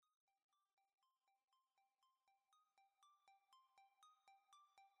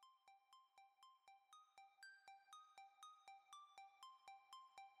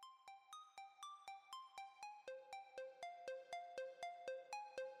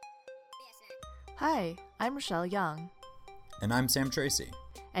Hi, I'm Rochelle Young. And I'm Sam Tracy.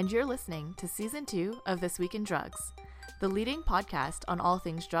 And you're listening to Season 2 of This Week in Drugs, the leading podcast on all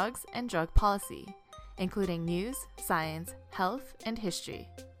things drugs and drug policy, including news, science, health, and history.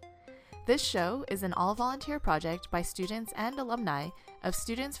 This show is an all-volunteer project by students and alumni of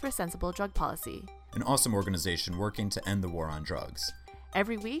Students for Sensible Drug Policy, an awesome organization working to end the war on drugs.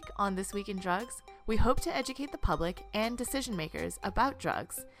 Every week on This Week in Drugs, we hope to educate the public and decision makers about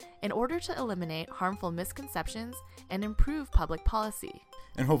drugs in order to eliminate harmful misconceptions and improve public policy.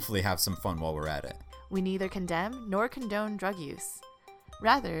 And hopefully have some fun while we're at it. We neither condemn nor condone drug use.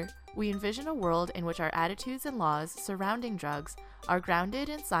 Rather, we envision a world in which our attitudes and laws surrounding drugs are grounded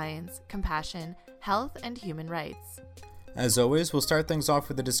in science, compassion, health, and human rights. As always, we'll start things off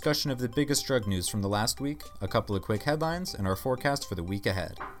with a discussion of the biggest drug news from the last week, a couple of quick headlines, and our forecast for the week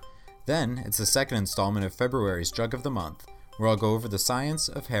ahead. Then, it's the second installment of February's Drug of the Month, where I'll go over the science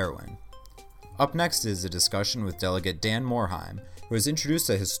of heroin. Up next is a discussion with Delegate Dan Morheim, who has introduced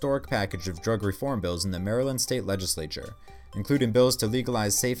a historic package of drug reform bills in the Maryland State Legislature, including bills to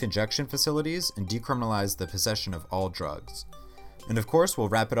legalize safe injection facilities and decriminalize the possession of all drugs. And of course, we'll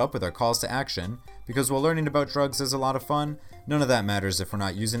wrap it up with our calls to action, because while learning about drugs is a lot of fun, none of that matters if we're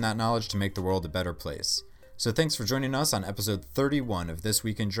not using that knowledge to make the world a better place. So thanks for joining us on episode 31 of This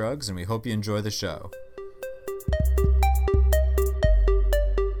Week in Drugs, and we hope you enjoy the show.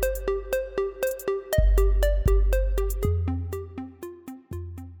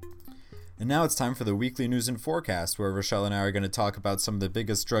 And now it's time for the weekly news and forecast, where Rochelle and I are going to talk about some of the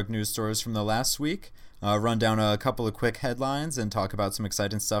biggest drug news stories from the last week, run down a couple of quick headlines, and talk about some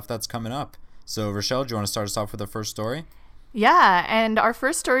exciting stuff that's coming up. So, Rochelle, do you want to start us off with the first story? Yeah, and our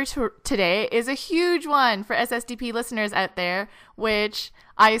first story today is a huge one for SSDP listeners out there, which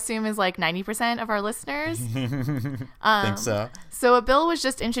I assume is like 90% of our listeners. Think so. So a bill was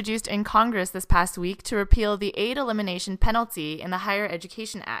just introduced in Congress this past week to repeal the aid elimination penalty in the Higher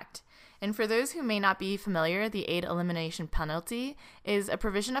Education Act. And for those who may not be familiar, the aid elimination penalty is a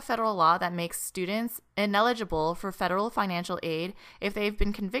provision of federal law that makes students ineligible for federal financial aid if they've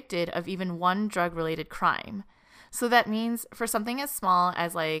been convicted of even one drug-related crime. So that means for something as small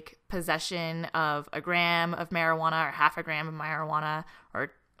as like possession of a gram of marijuana or half a gram of marijuana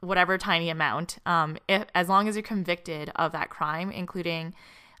or whatever tiny amount, as long as you're convicted of that crime, including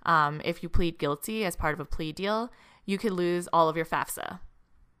if you plead guilty as part of a plea deal, you could lose all of your FAFSA.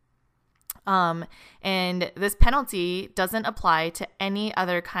 And this penalty doesn't apply to any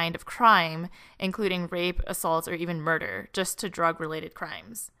other kind of crime, including rape, assault, or even murder, just to drug-related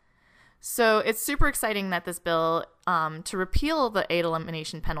crimes. So it's super exciting that this bill to repeal the aid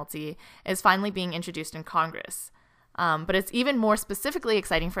elimination penalty is finally being introduced in Congress. But it's even more specifically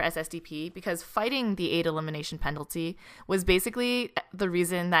exciting for SSDP because fighting the aid elimination penalty was basically the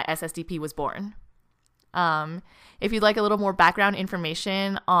reason that SSDP was born. If you'd like a little more background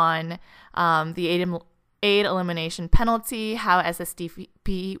information on the aid elimination penalty, how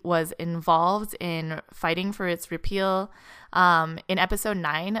SSDP was involved in fighting for its repeal, in episode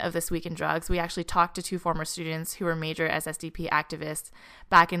 9 of This Week in Drugs, we actually talked to two former students who were major SSDP activists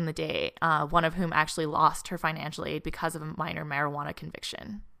back in the day, one of whom actually lost her financial aid because of a minor marijuana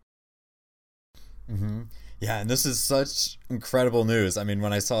conviction. Mm-hmm. Yeah, and this is such incredible news. I mean,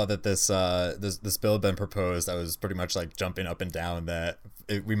 when I saw that this bill had been proposed, I was pretty much like jumping up and down that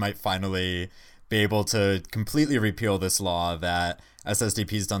we might finally be able to completely repeal this law that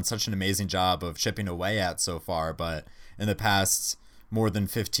SSDP has done such an amazing job of chipping away at so far. But in the past more than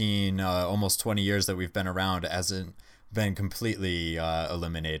 15, almost 20 years that we've been around, it hasn't been completely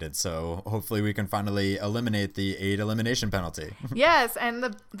eliminated. So hopefully we can finally eliminate the aid elimination penalty. Yes,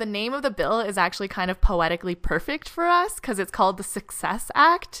 and the name of the bill is actually kind of poetically perfect for us because it's called the Success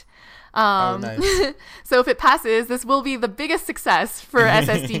Act. Nice. So if it passes, this will be the biggest success for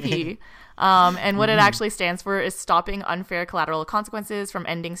SSDP. And what it actually stands for is Stopping Unfair Collateral Consequences from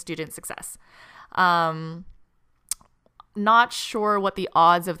Ending Student Success. Not sure what the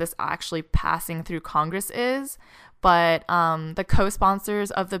odds of this actually passing through Congress is, but the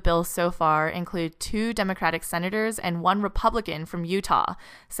co-sponsors of the bill so far include 2 Democratic senators and 1 Republican from Utah,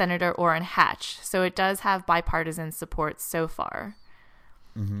 Senator Orrin Hatch. So it does have bipartisan support so far.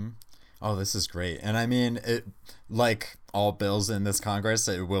 Mm-hmm. Oh, this is great. And I mean, like all bills in this Congress,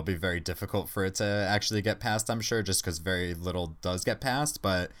 it will be very difficult for it to actually get passed, I'm sure, just because very little does get passed.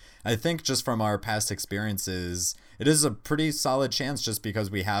 But I think just from our past experiences, it is a pretty solid chance just because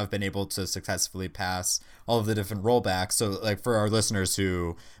we have been able to successfully pass all of the different rollbacks. So like for our listeners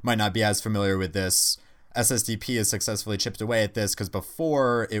who might not be as familiar with this, SSDP has successfully chipped away at this, because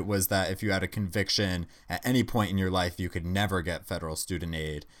before it was that if you had a conviction at any point in your life, you could never get federal student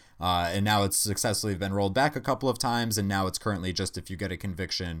aid. And now it's successfully been rolled back a couple of times, and now it's currently just if you get a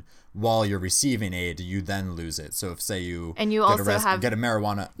conviction while you're receiving aid, you then lose it. So if, say, you get a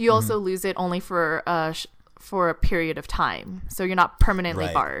marijuana... You also lose it only for a period of time. So you're not permanently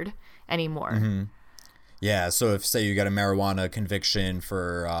barred anymore. Mm-hmm. Yeah, so if, say, you get a marijuana conviction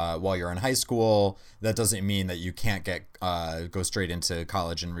for while you're in high school, that doesn't mean that you can't go straight into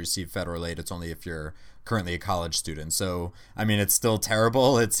college and receive federal aid. It's only if you're currently a college student. So, I mean, it's still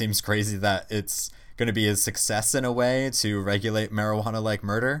terrible. It seems crazy that it's going to be a success in a way to regulate marijuana like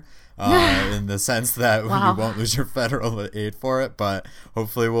murder, in the sense that you won't lose your federal aid for it, but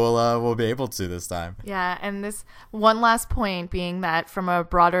hopefully we'll be able to this time. Yeah, and this one last point being that from a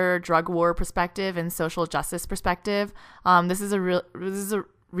broader drug war perspective and social justice perspective, this is a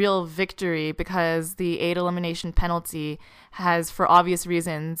real victory, because the aid elimination penalty has, for obvious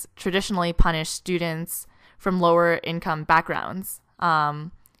reasons, traditionally punished students from lower income backgrounds.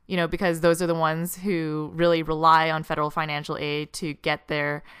 Because those are the ones who really rely on federal financial aid to get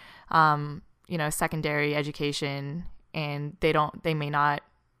their secondary education, and they may not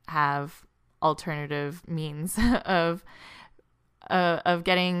have alternative means of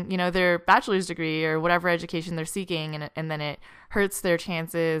getting, their bachelor's degree or whatever education they're seeking, and then it hurts their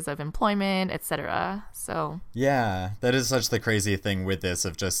chances of employment, etc. So yeah, that is such the crazy thing with this,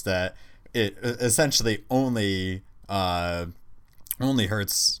 of just that it essentially only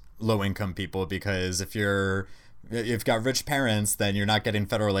hurts low income people, because if you've got rich parents, then you're not getting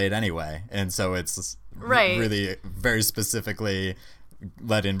federal aid anyway, and so it's really very specifically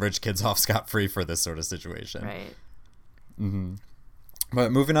letting rich kids off scot-free for this sort of situation. Right. Mm-hmm.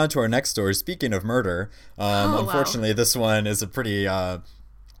 But moving on to our next story, speaking of murder, unfortunately, this one is a pretty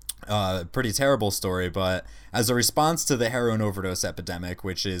terrible story, but as a response to the heroin overdose epidemic,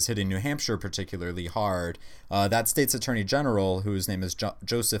 which is hitting New Hampshire particularly hard, that state's attorney general, whose name is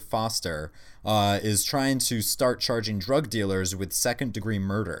Joseph Foster, is trying to start charging drug dealers with second-degree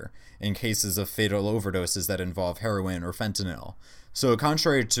murder in cases of fatal overdoses that involve heroin or fentanyl. So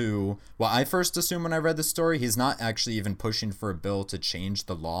contrary to what I first assumed when I read the story, he's not actually even pushing for a bill to change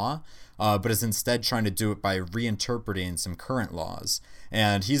the law, but is instead trying to do it by reinterpreting some current laws.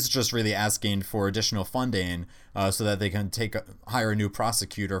 And he's just really asking for additional funding so that they can hire a new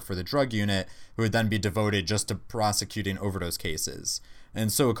prosecutor for the drug unit, who would then be devoted just to prosecuting overdose cases. And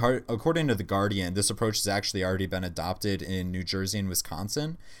so according to The Guardian, this approach has actually already been adopted in New Jersey and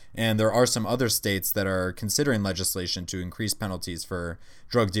Wisconsin. And there are some other states that are considering legislation to increase penalties for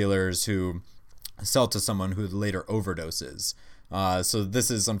drug dealers who sell to someone who later overdoses. So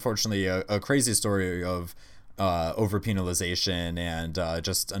this is unfortunately a crazy story of overpenalization and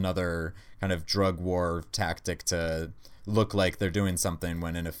just another kind of drug war tactic to look like they're doing something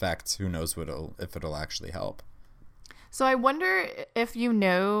when in effect, who knows if it'll actually help. So I wonder if you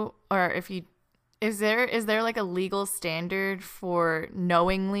know, or is there like a legal standard for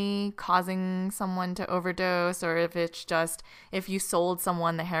knowingly causing someone to overdose, or if it's just if you sold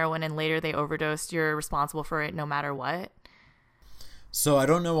someone the heroin and later they overdosed, you're responsible for it no matter what? So I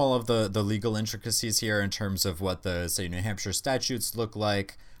don't know all of the legal intricacies here in terms of what the, say, New Hampshire statutes look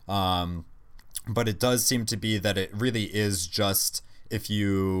like, but it does seem to be that it really is just if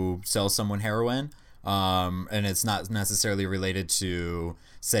you sell someone heroin. And it's not necessarily related to,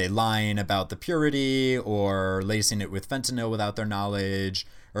 say, lying about the purity or lacing it with fentanyl without their knowledge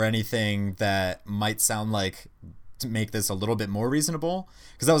or anything that might sound like to make this a little bit more reasonable.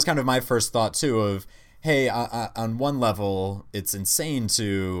 Because that was kind of my first thought, too, of, hey, on one level, it's insane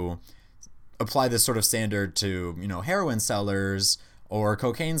to apply this sort of standard to, heroin sellers or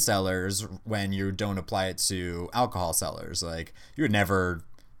cocaine sellers when you don't apply it to alcohol sellers. Like, you would never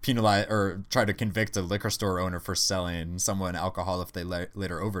penalize or try to convict a liquor store owner for selling someone alcohol if they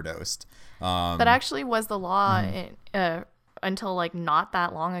later overdosed. That actually was the law until like not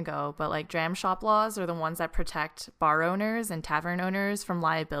that long ago, but like dram shop laws are the ones that protect bar owners and tavern owners from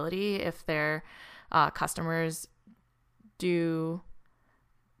liability if their customers do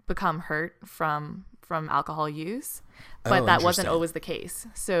become hurt from alcohol use, but that wasn't always the case.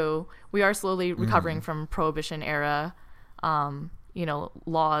 So we are slowly recovering from Prohibition era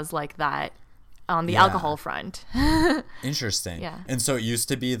laws like that on the alcohol front. Interesting. Yeah. And so it used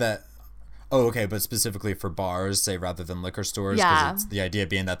to be that, but specifically for bars, say, rather than liquor stores, yeah, it's the idea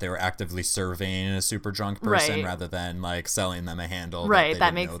being that they were actively serving a super drunk person rather than like selling them a handle. Right.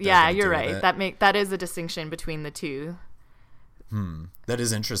 That makes, you're right. That is a distinction between the two. That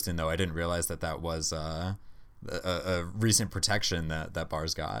is interesting, though. I didn't realize that was a recent protection that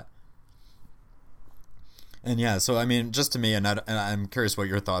bars got. And yeah, so I mean, just to me, and I'm curious what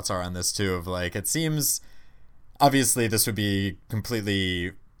your thoughts are on this too, of like, it seems obviously this would be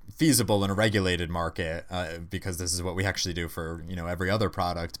completely feasible in a regulated market, because this is what we actually do for, every other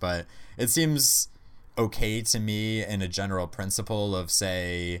product. But it seems okay to me in a general principle of,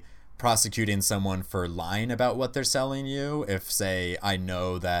 say, prosecuting someone for lying about what they're selling you. If, say, I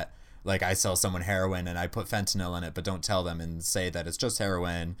know that, like, I sell someone heroin and I put fentanyl in it, but don't tell them and say that it's just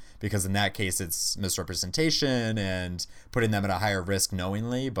heroin, because in that case it's misrepresentation and putting them at a higher risk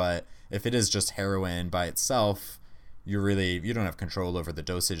knowingly. But if it is just heroin by itself, you don't have control over the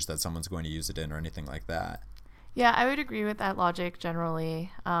dosage that someone's going to use it in or anything like that. Yeah, I would agree with that logic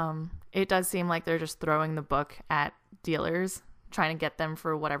generally. It does seem like they're just throwing the book at dealers, trying to get them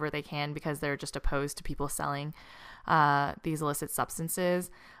for whatever they can because they're just opposed to people selling these illicit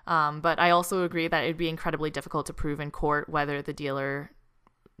substances. But I also agree that it'd be incredibly difficult to prove in court whether the dealer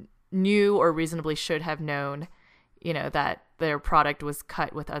knew or reasonably should have known, that their product was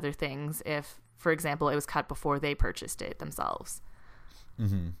cut with other things if, for example, it was cut before they purchased it themselves.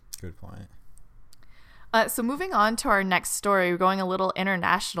 Mm-hmm. Good point. So moving on to our next story, we're going a little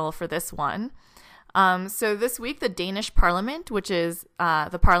international for this one. So this week, the Danish Parliament, which is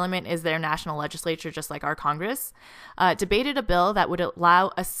the Parliament is their national legislature, just like our Congress, debated a bill that would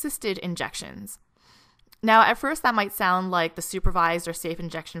allow assisted injections. Now, at first, that might sound like the supervised or safe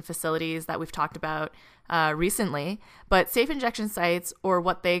injection facilities that we've talked about recently, but safe injection sites, or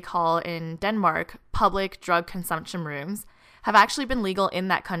what they call in Denmark public drug consumption rooms, have actually been legal in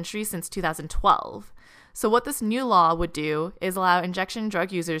that country since 2012. So what this new law would do is allow injection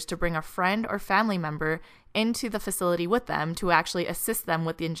drug users to bring a friend or family member into the facility with them to actually assist them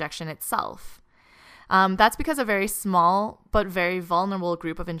with the injection itself. That's because a very small but very vulnerable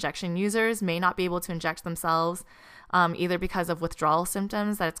group of injection users may not be able to inject themselves, either because of withdrawal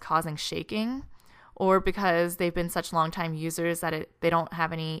symptoms that it's causing shaking, or because they've been such long-time users that they don't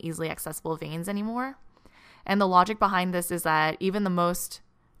have any easily accessible veins anymore. And the logic behind this is that even the most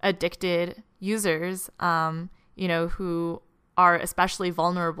addicted users, who are especially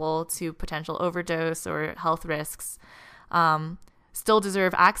vulnerable to potential overdose or health risks, still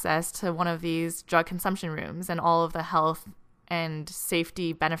deserve access to one of these drug consumption rooms and all of the health and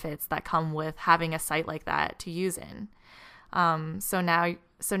safety benefits that come with having a site like that to use in. So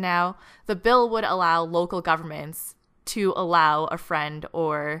now the bill would allow local governments to allow a friend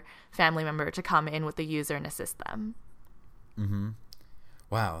or family member to come in with the user and assist them. Mm-hmm.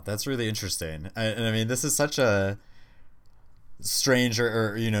 Wow, that's really interesting. And I mean, this is such a strange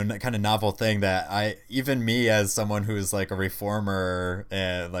or kind of novel thing that even me as someone who's like a reformer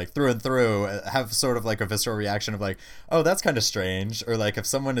and like through and through, have sort of like a visceral reaction of like, oh, that's kind of strange. Or like if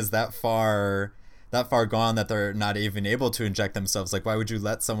someone is that far gone that they're not even able to inject themselves, like why would you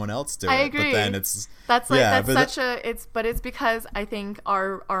let someone else do it? I agree. But then it's because I think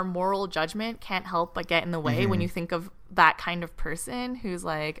our moral judgment can't help but get in the way when you think of that kind of person who's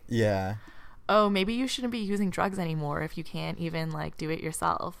like, yeah, oh, maybe you shouldn't be using drugs anymore if you can't even like do it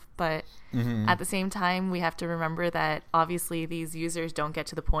yourself. But at the same time, we have to remember that obviously these users don't get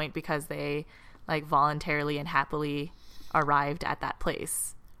to the point because they like voluntarily and happily arrived at that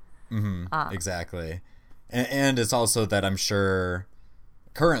place. Exactly. And it's also that I'm sure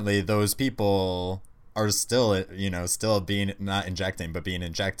currently those people are still being not injecting, but being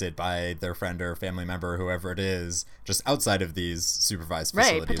injected by their friend or family member, whoever it is, just outside of these supervised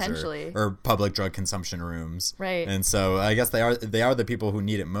facilities, right, potentially. or public drug consumption rooms. Right. And so I guess they are the people who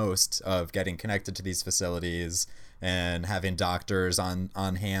need it most, of getting connected to these facilities and having doctors on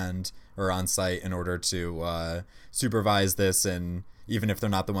hand or on site in order to supervise this, and even if they're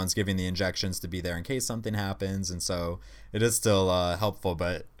not the ones giving the injections, to be there in case something happens. And so it is still helpful,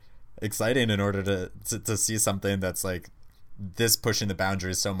 but exciting in order to see something that's like this pushing the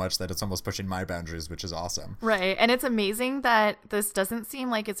boundaries so much that it's almost pushing my boundaries, which is awesome. Right. And it's amazing that this doesn't seem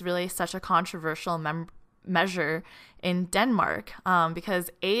like it's really such a controversial measure in Denmark,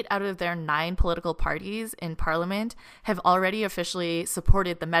 because 8 out of their 9 political parties in parliament have already officially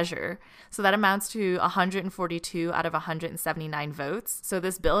supported the measure. So that amounts to 142 out of 179 votes. So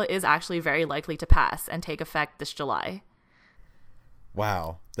this bill is actually very likely to pass and take effect this July.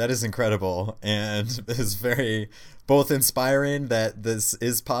 Wow, that is incredible, and is very both inspiring that this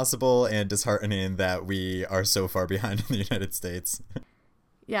is possible and disheartening that we are so far behind in the United States.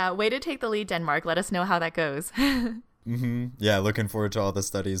 Yeah, way to take the lead, Denmark. Let us know how that goes. Yeah, looking forward to all the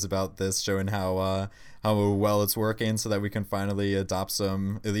studies about this, showing how well it's working, so that we can finally adopt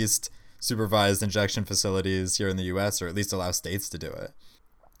some at least supervised injection facilities here in the U.S., or at least allow states to do it.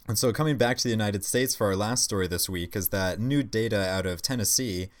 And so coming back to the United States for our last story this week is that new data out of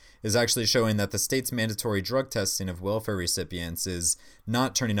Tennessee is actually showing that the state's mandatory drug testing of welfare recipients is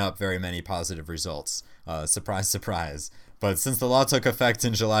not turning up very many positive results. Surprise, surprise. But since the law took effect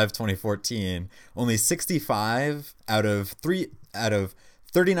in July of 2014, only 65 out of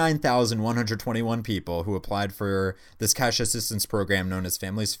 39,121 people who applied for this cash assistance program known as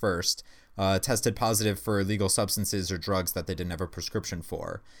Families First tested positive for illegal substances or drugs that they didn't have a prescription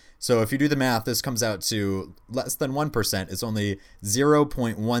for. So if you do the math, this comes out to less than 1%. It's only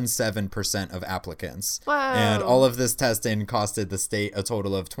 0.17% of applicants. Whoa. And all of this testing costed the state a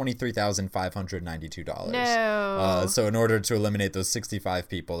total of $23,592. No. So in order to eliminate those 65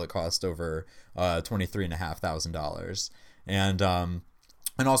 people, it cost over $23,500.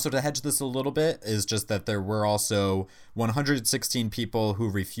 And also to hedge this a little bit is just that there were also 116 people who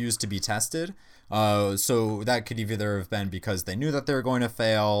refused to be tested. So that could either have been because they knew that they were going to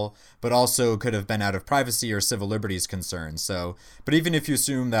fail, but also could have been out of privacy or civil liberties concerns. So, but even if you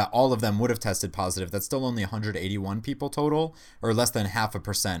assume that all of them would have tested positive, that's still only 181 people total, or less than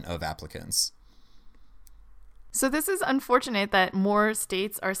 0.5% of applicants. So this is unfortunate that more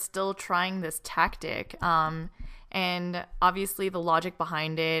states are still trying this tactic. And obviously the logic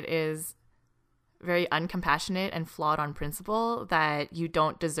behind it is very uncompassionate and flawed on principle, that you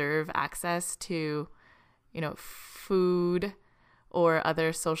don't deserve access to, food or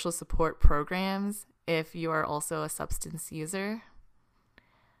other social support programs if you are also a substance user.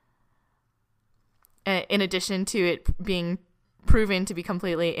 In addition to it being proven to be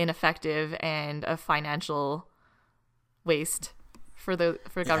completely ineffective and a financial waste for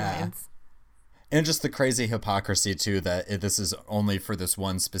governments. And just the crazy hypocrisy, too, that this is only for this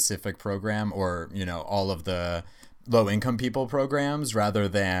one specific program or, all of the low-income people programs rather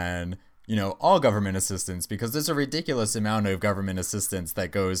than, all government assistance, because there's a ridiculous amount of government assistance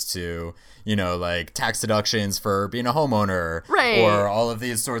that goes to, like tax deductions for being a homeowner. Right. Or all of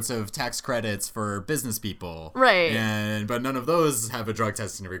these sorts of tax credits for business people. Right. But none of those have a drug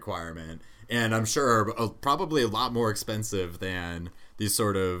testing requirement. And I'm sure probably a lot more expensive than these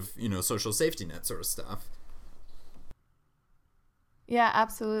sort of, social safety net sort of stuff. Yeah,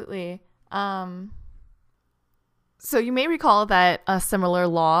 absolutely. So you may recall that a similar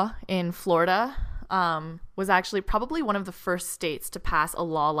law in Florida was actually probably one of the first states to pass a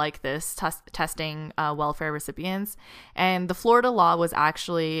law like this, testing welfare recipients. And the Florida law was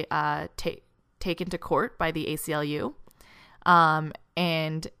actually taken to court by the ACLU.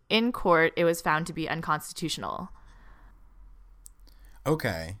 And in court, it was found to be unconstitutional.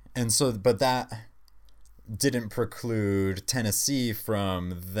 Okay. And so, but that didn't preclude Tennessee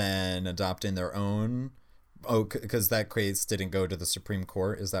from then adopting their own. Oh, because that case didn't go to the Supreme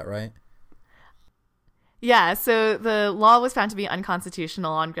Court. Is that right? Yeah. So the law was found to be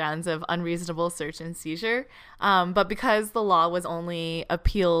unconstitutional on grounds of unreasonable search and seizure. But because the law was only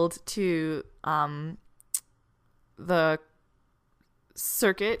appealed to the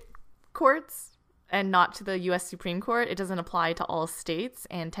circuit courts and not to the U.S. Supreme Court, it doesn't apply to all states,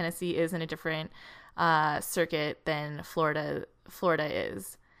 and Tennessee is in a different circuit than Florida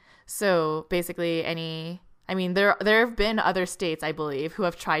is. So basically there have been other states, I believe, who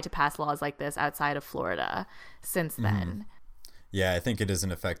have tried to pass laws like this outside of Florida since then. Yeah, I think it is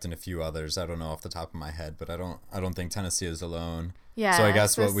in effect in a few others. I don't know off the top of my head, but I don't think Tennessee is alone. Yeah. So I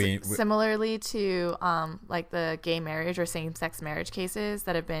guess similarly to like the gay marriage or same-sex marriage cases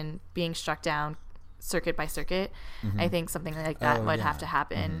that have been being struck down circuit by circuit, I think something like that would have to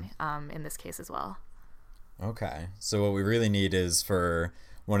happen in this case as well. Okay. So what we really need is for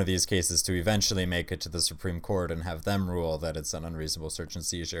one of these cases to eventually make it to the Supreme Court and have them rule that it's an unreasonable search and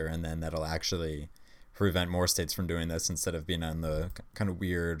seizure, and then that'll actually prevent more states from doing this instead of being on the kind of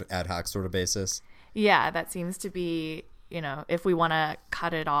weird ad hoc sort of basis. Yeah, that seems to be, if we want to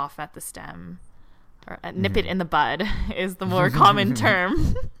cut it off at the stem or nip it in the bud is the more common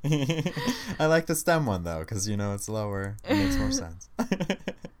term. I like the stem one, though, because, it's lower. It makes more sense.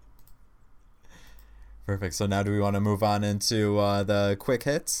 Perfect. So now do we want to move on into the quick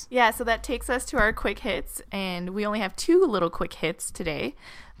hits? Yeah, so that takes us to our quick hits, and we only have 2 little quick hits today.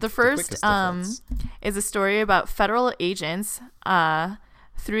 The first is a story about federal agents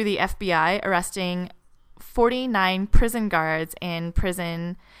through the FBI arresting 49 prison guards and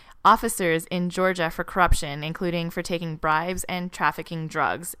prison officers in Georgia for corruption, including for taking bribes and trafficking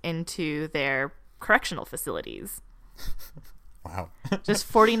drugs into their correctional facilities. Wow. Just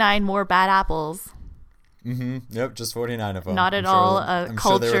 49 more bad apples. Yep, just 49 of them. Not at all a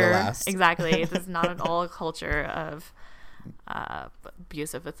culture. Sure they were the last. Exactly. This is not at all a culture of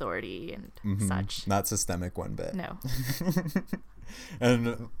abuse of authority and such. Not systemic one bit. No.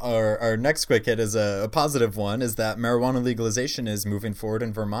 And our next quick hit is a positive one, is that marijuana legalization is moving forward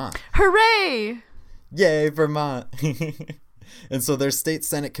in Vermont. Hooray! Yay, Vermont! And so their state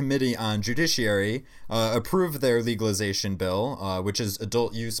Senate Committee on Judiciary approved their legalization bill, which is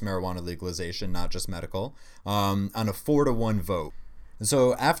adult use marijuana legalization, not just medical, on a 4-1 vote. And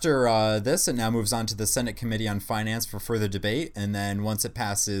so after this, it now moves on to the Senate Committee on Finance for further debate. And then once it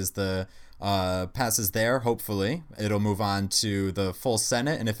passes there, hopefully, it'll move on to the full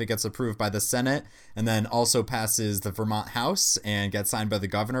Senate. And if it gets approved by the Senate and then also passes the Vermont House and gets signed by the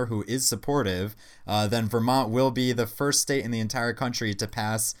governor, who is supportive, then Vermont will be the first state in the entire country to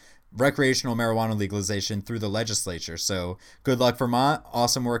pass recreational marijuana legalization through the legislature. So good luck, Vermont.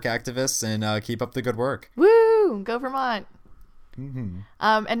 Awesome work, activists, and keep up the good work. Woo! Go Vermont. Mm-hmm.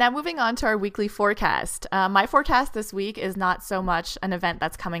 And now moving on to our weekly forecast. My forecast this week is not so much an event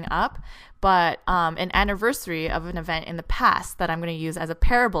that's coming up, but an anniversary of an event in the past that I'm going to use as a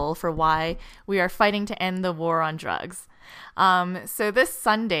parable for why we are fighting to end the war on drugs. So this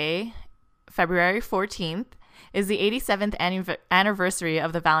Sunday, February 14th, is the 87th anniversary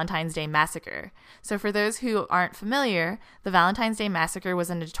of the Valentine's Day Massacre. So for those who aren't familiar, the Valentine's Day Massacre was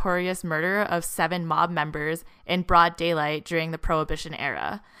a notorious murder of 7 mob members in broad daylight during the Prohibition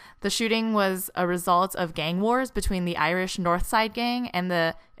era. The shooting was a result of gang wars between the Irish North Side Gang and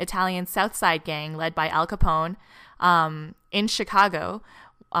the Italian South Side Gang led by Al Capone in Chicago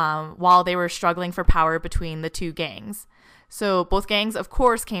while they were struggling for power between the two gangs. So both gangs, of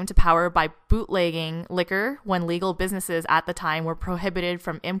course, came to power by bootlegging liquor when legal businesses at the time were prohibited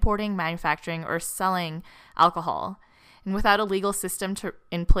from importing, manufacturing, or selling alcohol. And without a legal system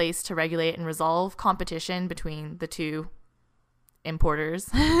in place to regulate and resolve competition between the two importers,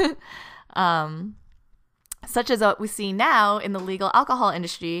 such as what we see now in the legal alcohol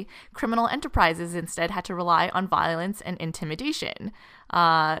industry, criminal enterprises instead had to rely on violence and intimidation.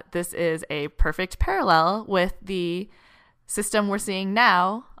 This is a perfect parallel with the system we're seeing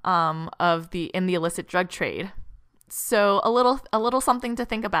now in the illicit drug trade. So a little something to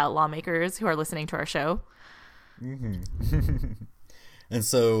think about, lawmakers who are listening to our show. Mm-hmm. And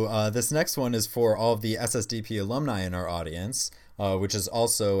so this next one is for all of the SSDP alumni in our audience, which is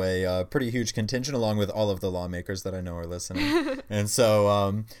also a pretty huge contingent, along with all of the lawmakers that I know are listening. And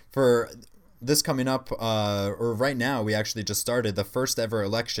so for this coming up, or right now, we actually just started the first ever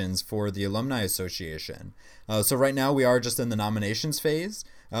elections for the Alumni Association. So right now we are just in the nominations phase.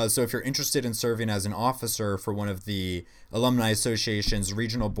 So if you're interested in serving as an officer for one of the Alumni Association's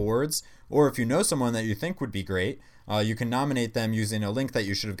regional boards, or if you know someone that you think would be great, you can nominate them using a link that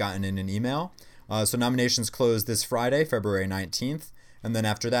you should have gotten in an email. So nominations close this Friday, February 19th. And then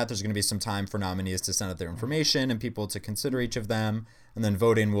after that, there's going to be some time for nominees to send out their information and people to consider each of them. And then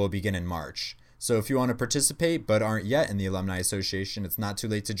voting will begin in March. So if you want to participate but aren't yet in the Alumni Association, it's not too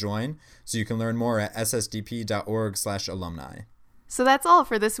late to join. So you can learn more at ssdp.org/alumni. So that's all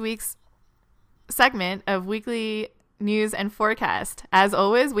for this week's segment of Weekly News and Forecast. As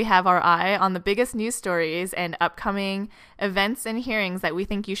always, we have our eye on the biggest news stories and upcoming events and hearings that we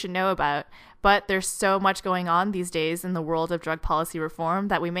think you should know about. But there's so much going on these days in the world of drug policy reform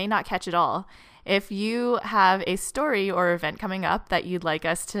that we may not catch it all. If you have a story or event coming up that you'd like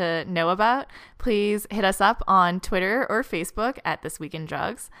us to know about, please hit us up on Twitter or Facebook at This Week in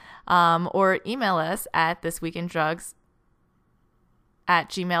Drugs, or email us at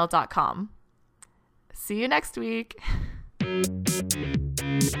thisweekindrugs@gmail.com. See you next week.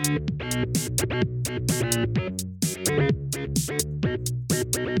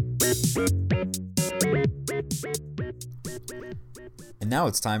 And now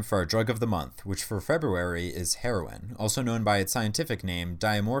it's time for our drug of the month, which for February is heroin, also known by its scientific name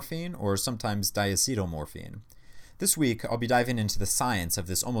diamorphine or sometimes diacetylmorphine. This week, I'll be diving into the science of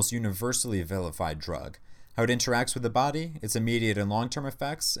this almost universally vilified drug, how it interacts with the body, its immediate and long-term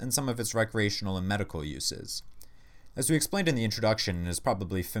effects, and some of its recreational and medical uses. As we explained in the introduction and is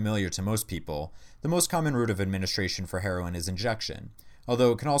probably familiar to most people, the most common route of administration for heroin is injection,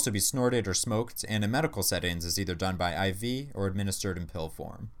 although it can also be snorted or smoked, and in medical settings is either done by IV or administered in pill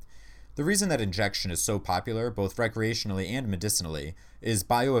form. The reason that injection is so popular, both recreationally and medicinally, is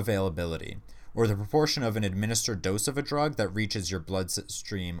bioavailability, or the proportion of an administered dose of a drug that reaches your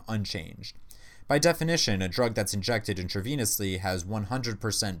bloodstream unchanged. By definition, a drug that's injected intravenously has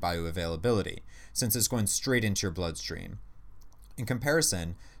 100% bioavailability, since it's going straight into your bloodstream. In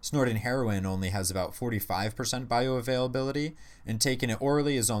comparison, snorting heroin only has about 45% bioavailability, and taking it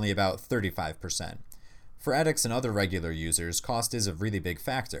orally is only about 35%. For addicts and other regular users, cost is a really big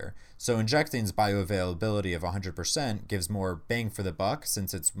factor, so injecting's bioavailability of 100% gives more bang for the buck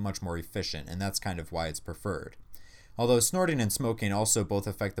since it's much more efficient, and that's kind of why it's preferred. Although snorting and smoking also both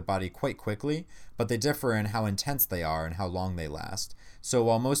affect the body quite quickly, but they differ in how intense they are and how long they last. So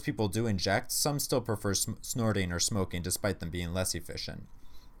while most people do inject, some still prefer snorting or smoking despite them being less efficient.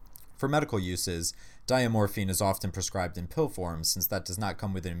 For medical uses, diamorphine is often prescribed in pill form since that does not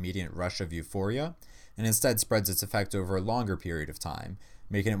come with an immediate rush of euphoria, and instead spreads its effect over a longer period of time,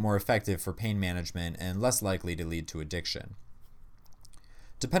 making it more effective for pain management and less likely to lead to addiction.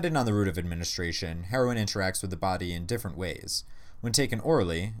 Depending on the route of administration, heroin interacts with the body in different ways. When taken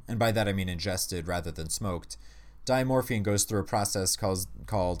orally, and by that I mean ingested rather than smoked, diamorphine goes through a process called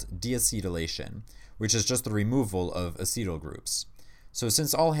deacetylation, which is just the removal of acetyl groups. So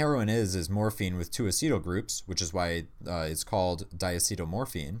since all heroin is morphine with two acetyl groups, which is why it's called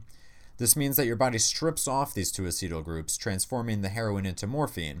diacetylmorphine, this means that your body strips off these two acetyl groups, transforming the heroin into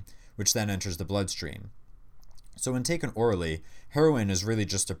morphine, which then enters the bloodstream. So when taken orally, heroin is really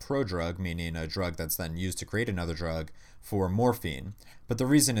just a prodrug, meaning a drug that's then used to create another drug, for morphine. But the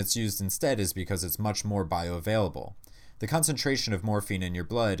reason it's used instead is because it's much more bioavailable. The concentration of morphine in your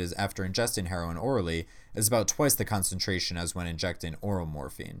blood is after ingesting heroin orally is about twice the concentration as when injecting oral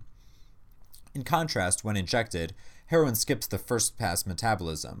morphine. In contrast, when injected, heroin skips the first pass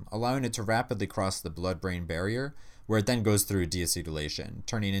metabolism, allowing it to rapidly cross the blood-brain barrier, where it then goes through deacetylation,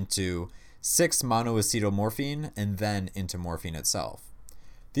 turning into 6-monoacetylmorphine and then into morphine itself.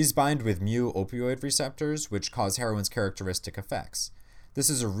 These bind with mu-opioid receptors, which cause heroin's characteristic effects. This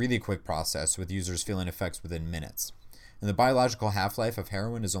is a really quick process, with users feeling effects within minutes. And the biological half-life of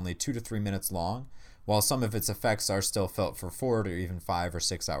heroin is only 2 to 3 minutes long, while some of its effects are still felt for 4 to even 5 or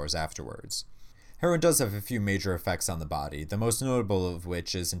 6 hours afterwards. Heroin does have a few major effects on the body, the most notable of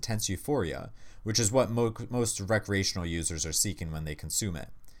which is intense euphoria, which is what most recreational users are seeking when they consume it.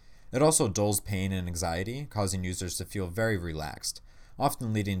 It also dulls pain and anxiety, causing users to feel very relaxed,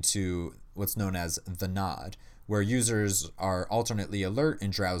 often leading to what's known as the nod, where users are alternately alert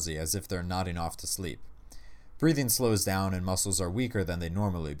and drowsy as if they're nodding off to sleep. Breathing slows down and muscles are weaker than they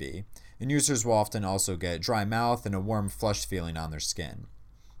normally be, and users will often also get dry mouth and a warm, flushed feeling on their skin.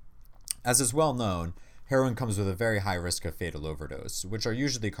 As is well known, heroin comes with a very high risk of fatal overdose, which are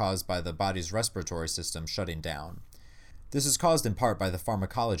usually caused by the body's respiratory system shutting down. This is caused in part by the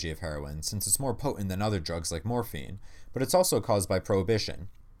pharmacology of heroin, since it's more potent than other drugs like morphine, but it's also caused by prohibition.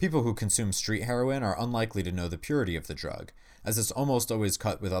 People who consume street heroin are unlikely to know the purity of the drug, as it's almost always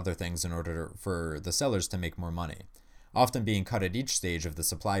cut with other things in order for the sellers to make more money, often being cut at each stage of the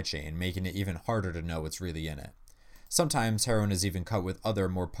supply chain, making it even harder to know what's really in it. Sometimes heroin is even cut with other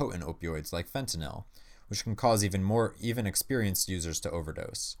more potent opioids like fentanyl, which can cause even experienced users to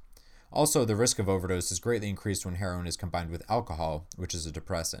overdose. Also, the risk of overdose is greatly increased when heroin is combined with alcohol, which is a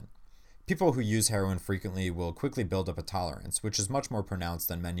depressant. People who use heroin frequently will quickly build up a tolerance, which is much more pronounced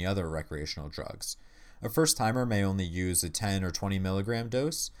than many other recreational drugs. A first-timer may only use a 10 or 20 milligram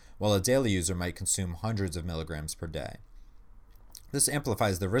dose, while a daily user might consume hundreds of milligrams per day. This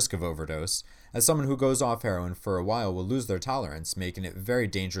amplifies the risk of overdose, as someone who goes off heroin for a while will lose their tolerance, making it very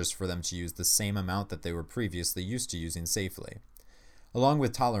dangerous for them to use the same amount that they were previously used to using safely. Along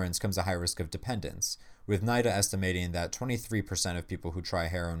with tolerance comes a high risk of dependence, with NIDA estimating that 23% of people who try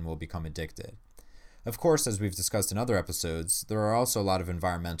heroin will become addicted. Of course, as we've discussed in other episodes, there are also a lot of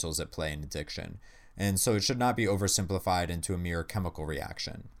environmentals at play in addiction, and so it should not be oversimplified into a mere chemical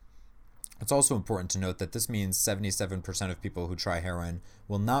reaction. It's also important to note that this means 77% of people who try heroin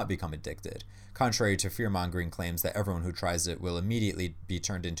will not become addicted, contrary to fear-mongering claims that everyone who tries it will immediately be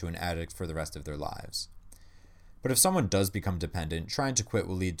turned into an addict for the rest of their lives. But if someone does become dependent, trying to quit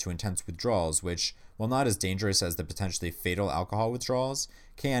will lead to intense withdrawals, which, while not as dangerous as the potentially fatal alcohol withdrawals,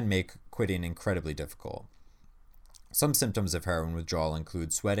 can make quitting incredibly difficult. Some symptoms of heroin withdrawal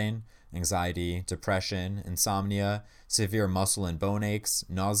include sweating, anxiety, depression, insomnia, severe muscle and bone aches,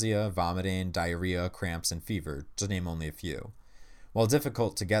 nausea, vomiting, diarrhea, cramps, and fever, to name only a few. While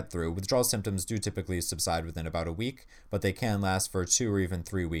difficult to get through, withdrawal symptoms do typically subside within about a week, but they can last for 2 or even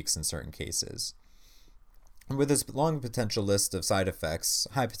 3 weeks in certain cases. And with this long potential list of side effects,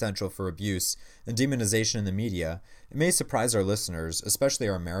 high potential for abuse, and demonization in the media, it may surprise our listeners, especially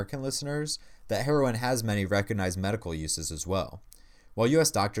our American listeners, that heroin has many recognized medical uses as well. While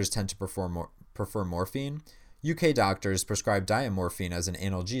US doctors tend to prefer morphine, UK doctors prescribe diamorphine as an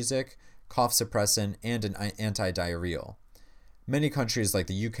analgesic, cough suppressant, and an anti-diarrheal. Many countries like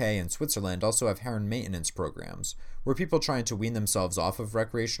the UK and Switzerland also have heroin maintenance programs, where people trying to wean themselves off of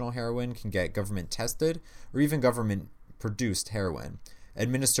recreational heroin can get government-tested or even government-produced heroin,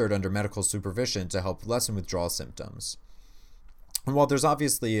 administered under medical supervision to help lessen withdrawal symptoms. And while there's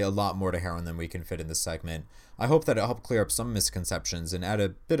obviously a lot more to heroin than we can fit in this segment, I hope that it helped clear up some misconceptions and add a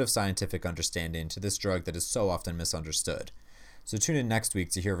bit of scientific understanding to this drug that is so often misunderstood. So tune in next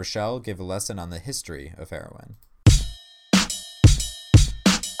week to hear Rochelle give a lesson on the history of heroin.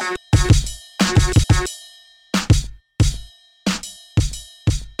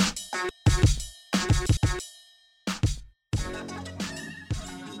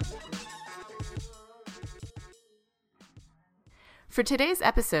 For today's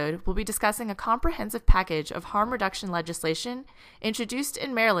episode, we'll be discussing a comprehensive package of harm reduction legislation introduced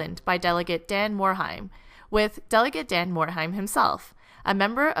in Maryland by Delegate Dan Morhaim, with Delegate Dan Morhaim himself, a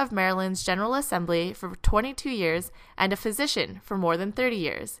member of Maryland's General Assembly for 22 years and a physician for more than 30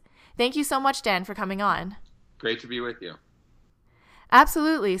 years. Thank you so much, Dan, for coming on. Great to be with you.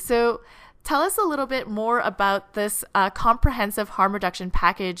 Absolutely. So tell us a little bit more about this comprehensive harm reduction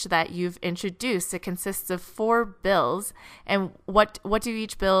package that you've introduced. It consists of 4 bills, and what does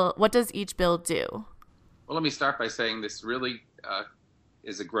each bill do? Well, let me start by saying this really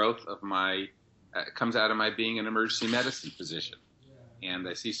is a growth of comes out of my being an emergency medicine physician. And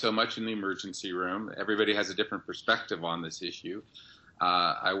I see so much in the emergency room. Everybody has a different perspective on this issue.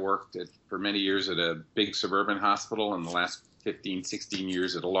 I worked for many years at a big suburban hospital, and the last 15, 16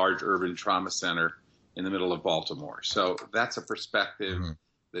 years at a large urban trauma center in the middle of Baltimore. So that's a perspective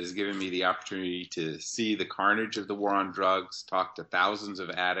that has given me the opportunity to see the carnage of the war on drugs, talk to thousands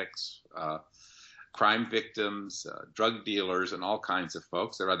of addicts, crime victims, drug dealers, and all kinds of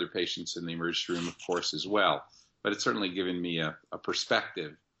folks. There are other patients in the emergency room, of course, as well. But it's certainly given me a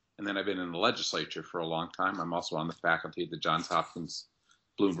perspective. And then I've been in the legislature for a long time. I'm also on the faculty at the Johns Hopkins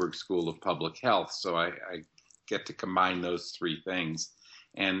Bloomberg School of Public Health. So I get to combine those 3 things.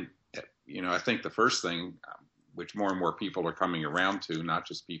 And, I think the first thing, which more and more people are coming around to, not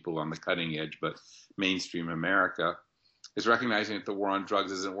just people on the cutting edge, but mainstream America, is recognizing that the war on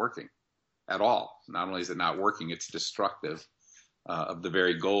drugs isn't working at all. Not only is it not working, it's destructive of the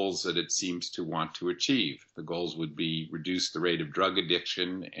very goals that it seems to want to achieve. The goals would be reduce the rate of drug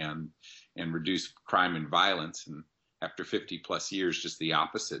addiction and reduce crime and violence. And after 50 plus years, just the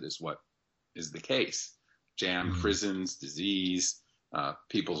opposite is what is the case. Jammed prisons, disease,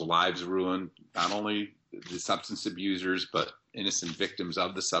 people's lives ruined, not only the substance abusers, but innocent victims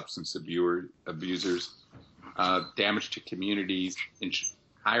of the substance abusers, damage to communities,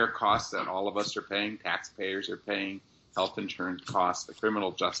 higher costs that all of us are paying, taxpayers are paying, health insurance costs, the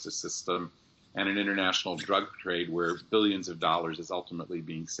criminal justice system, and an international drug trade where billions of dollars is ultimately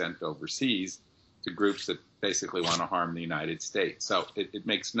being sent overseas to groups that basically want to harm the United States. So it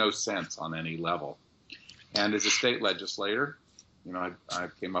makes no sense on any level. And as a state legislator, I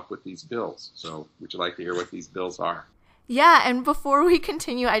came up with these bills. So would you like to hear what these bills are? Yeah, and before we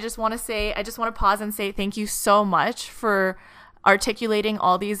continue, I just want to pause and say thank you so much for articulating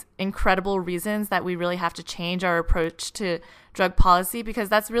all these incredible reasons that we really have to change our approach to drug policy, because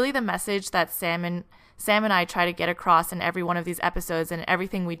that's really the message that Sam and I try to get across in every one of these episodes, and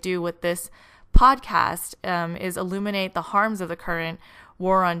everything we do with this podcast is illuminate the harms of the current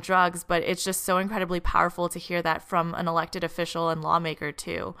war on drugs. But it's just so incredibly powerful to hear that from an elected official and lawmaker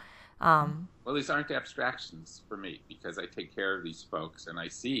too. Well, these aren't abstractions for me, because I take care of these folks and I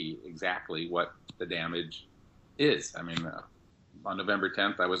see exactly what the damage is. I mean, on November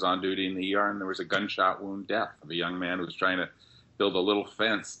 10th, I was on duty in the ER, and there was a gunshot wound death of a young man who was trying to build a little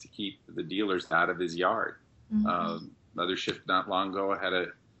fence to keep the dealers out of his yard. Another shift not long ago, I had a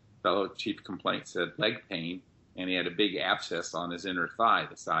fellow chief complaint, said leg pain, and he had a big abscess on his inner thigh,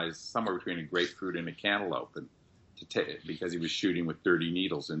 the size somewhere between a grapefruit and a cantaloupe, and because he was shooting with dirty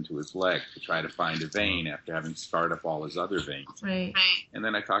needles into his leg to try to find a vein after having scarred up all his other veins. Right. And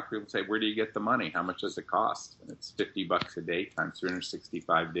then I talk to people and say, where do you get the money? How much does it cost? And it's $50 a day times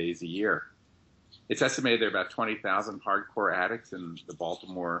 365 days a year. It's estimated there are about 20,000 hardcore addicts in the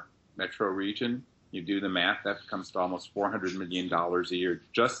Baltimore metro region. You do the math, that comes to almost $400 million a year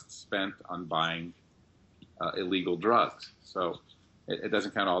just spent on buying illegal drugs. So it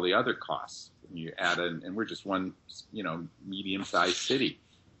doesn't count all the other costs. You add in, and we're just one, medium-sized city.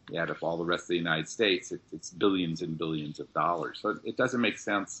 You add up all the rest of the United States, it's billions and billions of dollars. So it doesn't make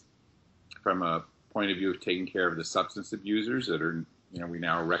sense from a point of view of taking care of the substance abusers that are, we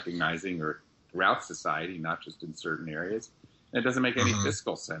now are recognizing are throughout society, not just in certain areas. And it doesn't make any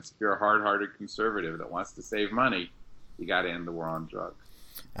fiscal sense. If you're a hard-hearted conservative that wants to save money, you got to end the war on drugs.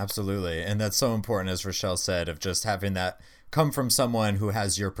 Absolutely. And that's so important, as Rochelle said, of just having that come from someone who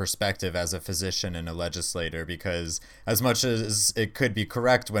has your perspective as a physician and a legislator, because as much as it could be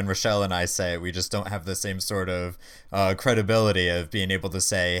correct when Rochelle and I say it, we just don't have the same sort of credibility of being able to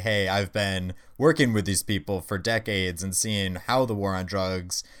say, hey, I've been working with these people for decades and seeing how the war on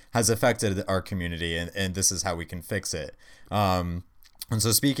drugs has affected our community, and this is how we can fix it. And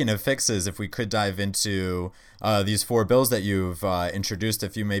so speaking of fixes, if we could dive into these 4 bills that you've introduced,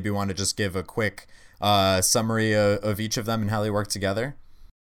 if you maybe want to just give a quick summary of each of them and how they work together.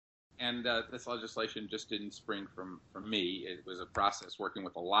 And this legislation just didn't spring from me. It was a process working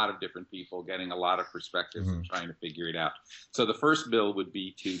with a lot of different people, getting a lot of perspectives and trying to figure it out. So the first bill would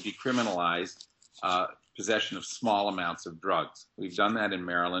be to decriminalize possession of small amounts of drugs. We've done that in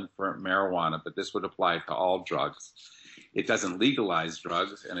Maryland for marijuana, but this would apply to all drugs. It doesn't legalize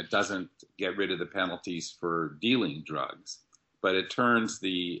drugs, and it doesn't get rid of the penalties for dealing drugs, but it turns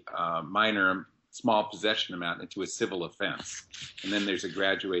the minor small possession amount into a civil offense. And then there's a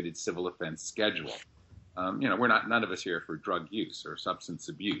graduated civil offense schedule. None of us here for drug use or substance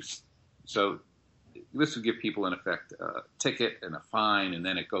abuse. So this would give people, in effect, a ticket and a fine, and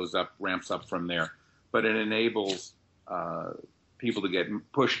then it goes up, ramps up from there. But it enables people to get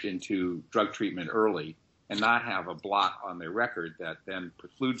pushed into drug treatment early and not have a blot on their record that then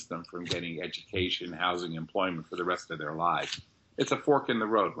precludes them from getting education, housing, employment for the rest of their lives. It's a fork in the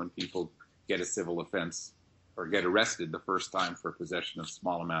road when people get a civil offense or get arrested the first time for possession of a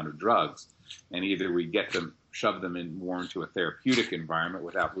small amount of drugs. And either we shove them more into a therapeutic environment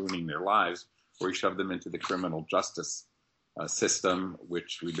without ruining their lives, or we shove them into the criminal justice system,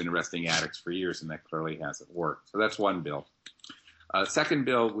 which we've been arresting addicts for years, and that clearly hasn't worked. So that's one bill. Second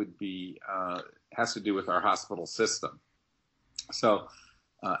bill would be has to do with our hospital system. So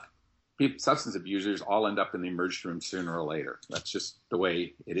substance abusers all end up in the emergency room sooner or later. That's just the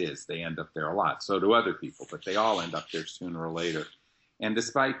way it is. They end up there a lot. So do other people, but they all end up there sooner or later. And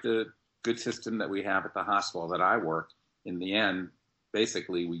despite the good system that we have at the hospital that I work, in the end,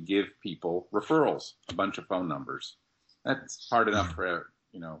 basically we give people referrals, a bunch of phone numbers. That's hard enough for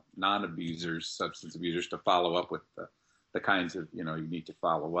non-abusers, substance abusers, to follow up with the kinds of you need to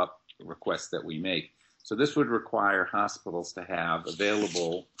follow up requests that we make. So this would require hospitals to have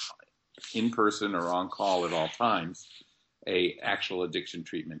available, in person or on call at all times, a actual addiction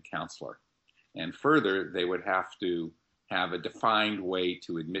treatment counselor. And further, they would have to have a defined way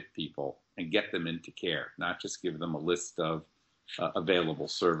to admit people and get them into care, not just give them a list of available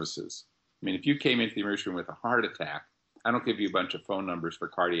services. I mean, if you came into the emergency room with a heart attack, I don't give you a bunch of phone numbers for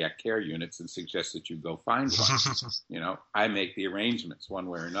cardiac care units and suggest that you go find one. I make the arrangements one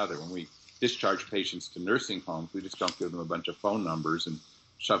way or another. When we discharge patients to nursing homes, we just don't give them a bunch of phone numbers and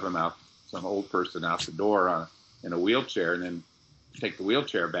shove them out, some old person out the door in a wheelchair, and then take the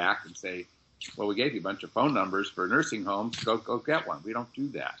wheelchair back and say, well, we gave you a bunch of phone numbers for nursing homes. Go get one. We don't do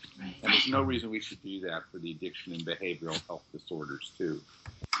that. Right. And there's no reason we should do that for the addiction and behavioral health disorders, too.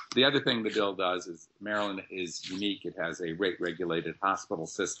 The other thing the bill does is Maryland is unique. It has a rate-regulated hospital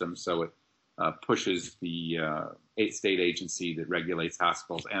system, so it pushes the state agency that regulates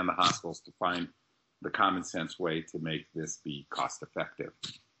hospitals and the hospitals to find the common sense way to make this be cost-effective.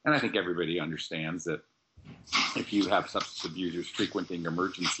 And I think everybody understands that if you have substance abusers frequenting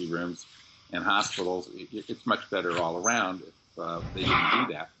emergency rooms and hospitals, it's much better all around if they didn't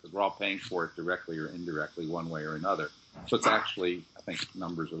do that, because we're all paying for it directly or indirectly one way or another. So it's actually, I think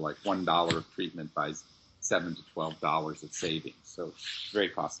numbers are like $1 of treatment buys $7 to $12 of savings. So it's very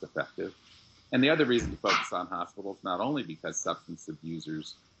cost effective. And the other reason to focus on hospitals, not only because substance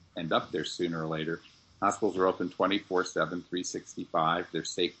abusers end up there sooner or later, hospitals are open 24/7, 365. There's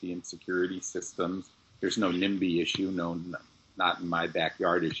safety and security systems. There's no NIMBY issue, not in my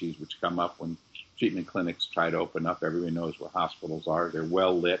backyard issues, which come up when treatment clinics try to open up. Everybody knows where hospitals are. They're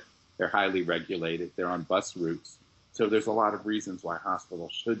well lit. They're highly regulated. They're on bus routes. So there's a lot of reasons why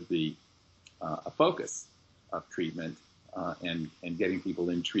hospitals should be a focus of treatment and getting people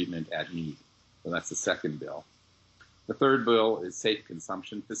in treatment at need. So that's the second bill. The third bill is safe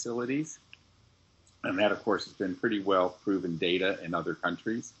consumption facilities. And that, of course, has been pretty well proven data in other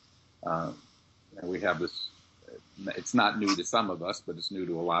countries. We have this, it's not new to some of us, but it's new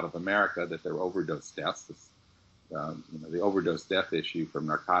to a lot of America that there are overdose deaths. The overdose death issue from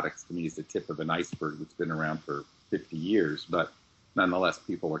narcotics, to me, is the tip of an iceberg that's been around for 50 years. But nonetheless,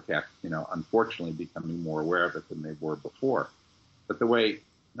 people are unfortunately becoming more aware of it than they were before. But the way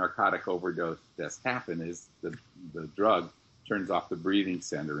narcotic overdose deaths happen is the drug turns off the breathing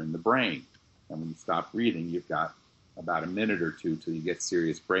center in the brain. And when you stop breathing, you've got about a minute or two till you get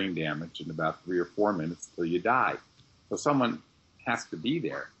serious brain damage and about 3 or 4 minutes till you die. So someone has to be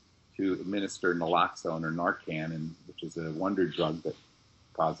there to administer naloxone or Narcan, which is a wonder drug that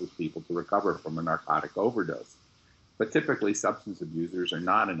causes people to recover from a narcotic overdose. But typically, substance abusers are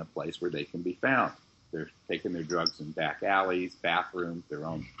not in a place where they can be found. They're taking their drugs in back alleys, bathrooms,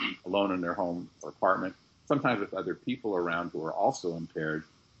 alone in their home or apartment, sometimes with other people around who are also impaired.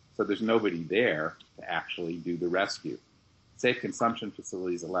 So there's nobody there to actually do the rescue. Safe consumption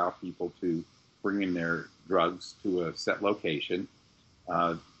facilities allow people to bring in their drugs to a set location.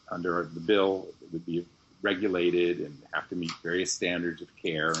 Under the bill, it would be regulated and have to meet various standards of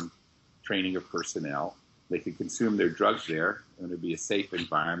care and training of personnel. They could consume their drugs there, and it would be a safe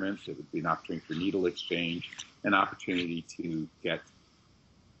environment. It would be an opportunity for needle exchange, an opportunity to get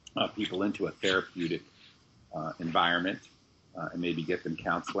people into a therapeutic environment and maybe get them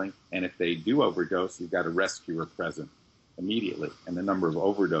counseling. And if they do overdose, you've got a rescuer present immediately. And the number of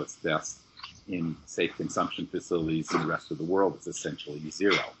overdose deaths in safe consumption facilities in the rest of the world is essentially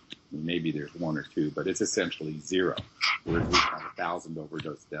zero. I mean, maybe there's one or two, but it's essentially zero. Whereas we've had 1,000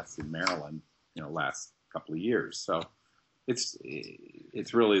 overdose deaths in Maryland, last couple of years. So it's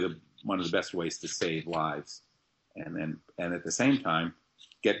really one of the best ways to save lives, and at the same time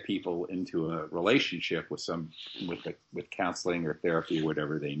get people into a relationship with counseling or therapy or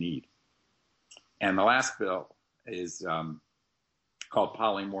whatever they need. And the last bill is called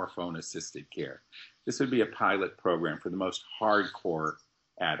polymorphone assisted care. This would be a pilot program for the most hardcore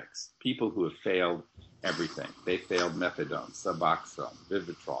addicts, people who have failed everything. They failed methadone, Suboxone,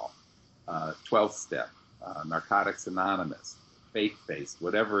 Vivitrol, 12-step, Narcotics Anonymous, faith-based,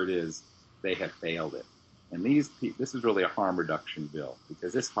 whatever it is, they have failed it. And this is really a harm reduction bill,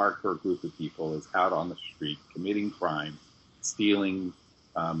 because this hardcore group of people is out on the street committing crime, stealing,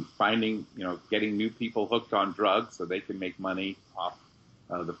 getting new people hooked on drugs so they can make money off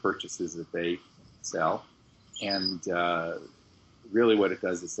the purchases that they sell. And really what it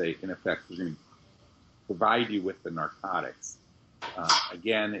does is say, in effect, we're going to provide you with the narcotics.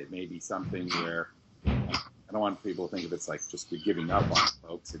 Again, it may be something where I don't want people to think of it's like just giving up on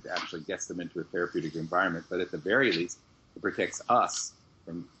folks. It actually gets them into a therapeutic environment, but at the very least, it protects us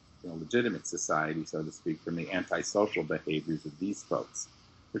from legitimate society, so to speak, from the antisocial behaviors of these folks,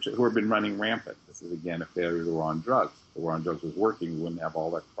 who have been running rampant. This is, again, a failure of the war on drugs. If the war on drugs was working, we wouldn't have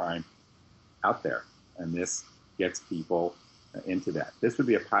all that crime out there. And this gets people into that. This would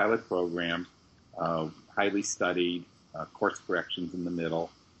be a pilot program, highly studied, course corrections in the middle.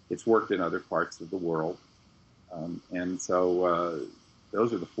 It's worked in other parts of the world. And so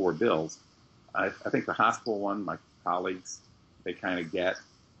those are the four bills. I think the hospital one, my colleagues, they kind of get.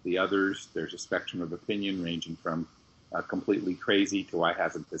 The others, there's a spectrum of opinion ranging from completely crazy to why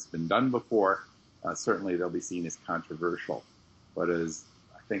hasn't this been done before. Certainly they'll be seen as controversial. But as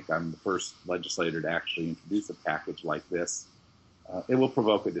I think I'm the first legislator to actually introduce a package like this, it will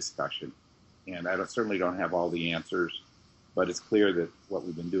provoke a discussion. And I certainly don't have all the answers, but it's clear that what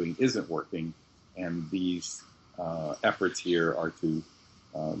we've been doing isn't working. And these efforts here are to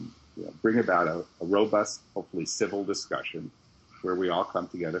bring about a robust, hopefully civil discussion where we all come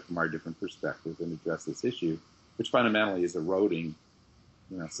together from our different perspectives and address this issue, which fundamentally is eroding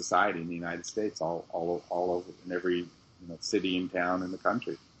society in the United States, all over, in every city and town in the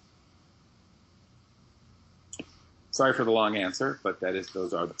country. Sorry for the long answer, but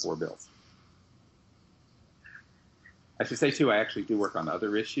those are the four bills. I should say, too, I actually do work on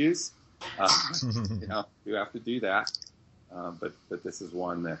other issues. You have to do that. But this is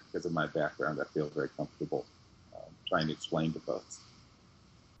one that, because of my background, I feel very comfortable trying to explain to folks.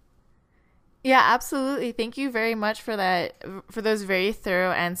 Yeah, absolutely. Thank you very much for that, for those very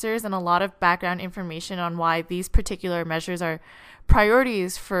thorough answers and a lot of background information on why these particular measures are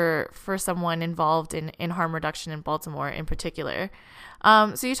priorities for someone involved in harm reduction in Baltimore in particular.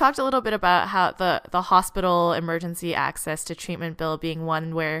 So you talked a little bit about how the hospital emergency access to treatment bill being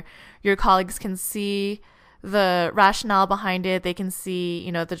one where your colleagues can see the rationale behind it. They can see,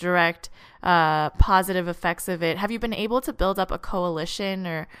 the direct positive effects of it. Have you been able to build up a coalition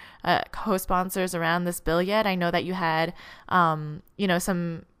or co-sponsors around this bill yet? I know that you had,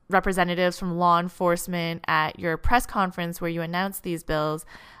 some representatives from law enforcement at your press conference where you announced these bills.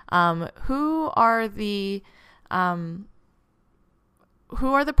 Who are the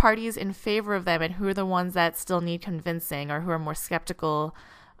parties in favor of them, and who are the ones that still need convincing or who are more skeptical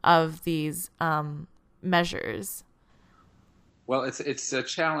of these measures? Well, it's a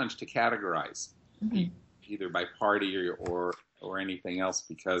challenge to categorize either by party or anything else,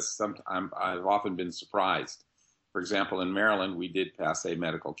 because I've often been surprised. For example, in Maryland, we did pass a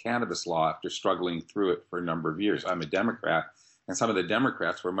medical cannabis law after struggling through it for a number of years. I'm a Democrat, and some of the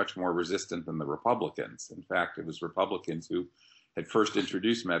Democrats were much more resistant than the Republicans. In fact, it was Republicans who had first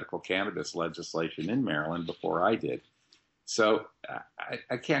introduced medical cannabis legislation in Maryland before I did. So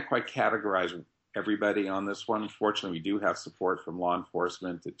I can't quite categorize everybody on this one. Fortunately, we do have support from law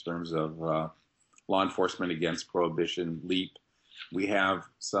enforcement in terms of Law Enforcement Against Prohibition, LEAP. We have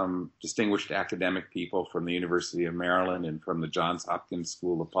some distinguished academic people from the University of Maryland and from the Johns Hopkins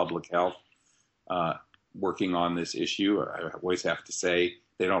School of Public Health working on this issue. I always have to say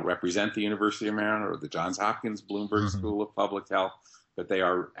they don't represent the University of Maryland or the Johns Hopkins Bloomberg School of Public Health, but they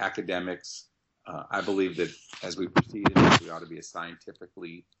are academics. I believe that as we proceed in this, we ought to be as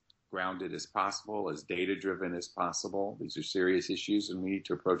scientifically grounded as possible, as data-driven as possible. These are serious issues, and we need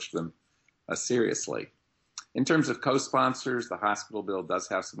to approach them seriously. In terms of co-sponsors, the hospital bill does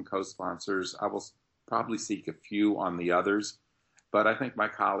have some co-sponsors. I will probably seek a few on the others, but I think my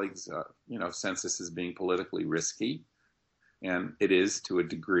colleagues, sense this as being politically risky, and it is to a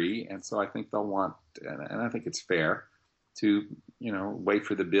degree, and so I think they'll want, and I think it's fair, to wait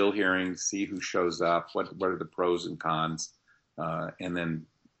for the bill hearing, see who shows up, what are the pros and cons, and then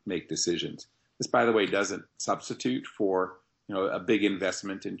make decisions. This, by the way, doesn't substitute for a big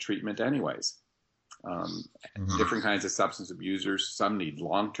investment in treatment anyways. Different kinds of substance abusers, some need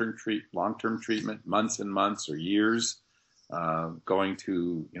long-term treatment, months and months or years, going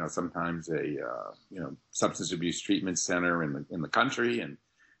to sometimes a substance abuse treatment center in the country and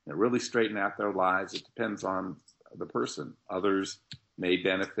really straighten out their lives. It depends on the person. Others may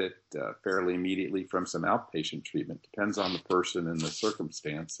benefit fairly immediately from some outpatient treatment. Depends on the person and the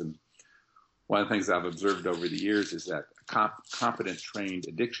circumstance. And one of the things I've observed over the years is that competent, trained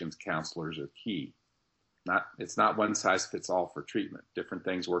addictions counselors are key. It's not one size fits all for treatment. Different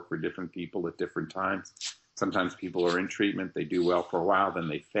things work for different people at different times. Sometimes people are in treatment, they do well for a while, then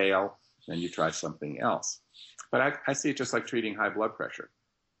they fail, then you try something else. But I see it just like treating high blood pressure,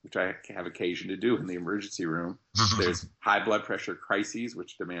 which I have occasion to do in the emergency room. There's high blood pressure crises,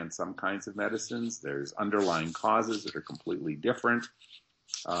 which demand some kinds of medicines. There's underlying causes that are completely different.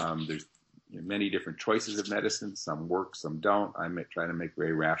 There's many different choices of medicine. Some work, some don't. I try to make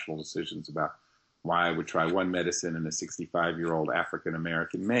very rational decisions about why I would try one medicine in a 65-year-old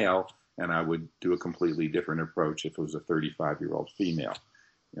African-American male, and I would do a completely different approach if it was a 35-year-old female.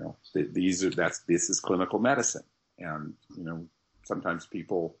 This is clinical medicine. And, sometimes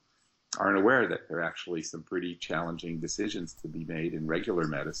people aren't aware that there are actually some pretty challenging decisions to be made in regular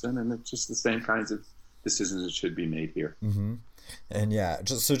medicine, and it's just the same kinds of decisions that should be made here. Mm-hmm. And yeah,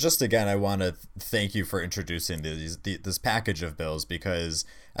 just again, I want to thank you for introducing this package of bills, because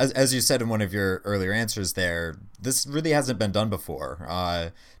as you said in one of your earlier answers there, this really hasn't been done before.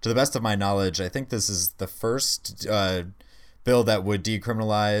 To the best of my knowledge, I think this is the first bill that would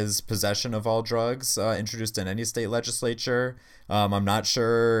decriminalize possession of all drugs introduced in any state legislature. I'm not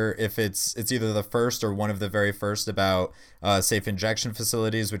sure if it's either the first or one of the very first about safe injection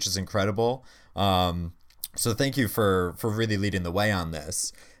facilities, which is incredible. So thank you for really leading the way on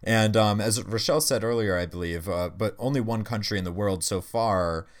this. And as Rochelle said earlier, I believe, but only one country in the world so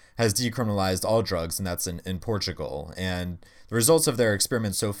far has decriminalized all drugs, and that's in Portugal. And the results of their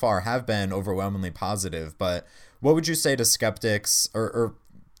experiment so far have been overwhelmingly positive. But what would you say to skeptics, or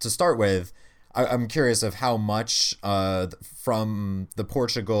to start with, I'm curious of how much from the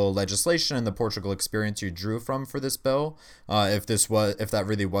Portugal legislation and the Portugal experience you drew from for this bill, if that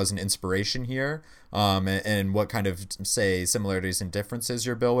really was an inspiration here, and what kind of, say, similarities and differences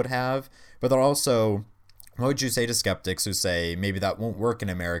your bill would have. But then also, what would you say to skeptics who say maybe that won't work in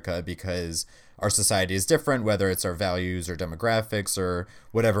America because our society is different, whether it's our values or demographics or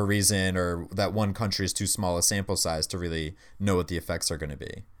whatever reason, or that one country is too small a sample size to really know what the effects are going to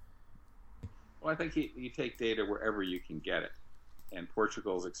be? Well, I think you take data wherever you can get it. And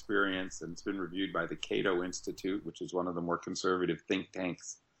Portugal's experience, and it's been reviewed by the Cato Institute, which is one of the more conservative think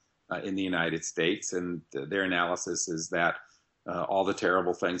tanks in the United States. And their analysis is that all the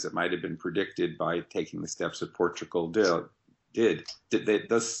terrible things that might have been predicted by taking the steps that Portugal did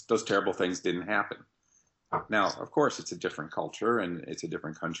those terrible things didn't happen. Now, of course, it's a different culture and it's a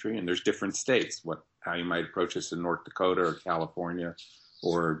different country, and there's different states. How you might approach this in North Dakota or California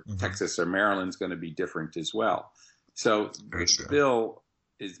or Texas or Maryland is going to be different as well. So the bill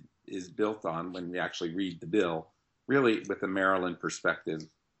is built on, when we actually read the bill, really with a Maryland perspective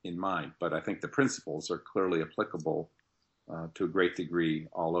in mind. But I think the principles are clearly applicable to a great degree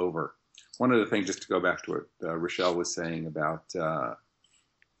all over. One of the things, just to go back to what Rochelle was saying about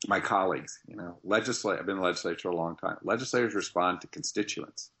my colleagues, I've been in the legislature a long time. Legislators respond to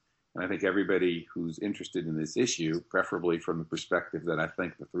constituents. And I think everybody who's interested in this issue, preferably from the perspective that I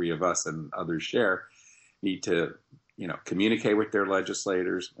think the three of us and others share, need to, communicate with their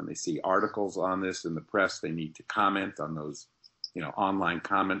legislators. When they see articles on this in the press, they need to comment on those online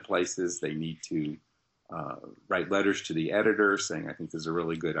commonplaces. They need to write letters to the editor saying, I think this is a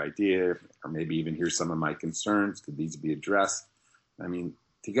really good idea, or maybe even here's some of my concerns. Could these be addressed? I mean,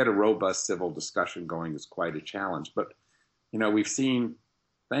 to get a robust civil discussion going is quite a challenge. But, we've seen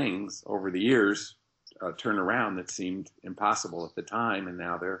things over the years turn around that seemed impossible at the time, and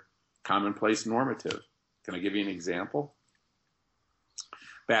now they're commonplace normative. Can I give you an example?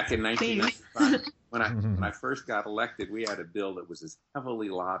 Back in 1995, when I first got elected, we had a bill that was as heavily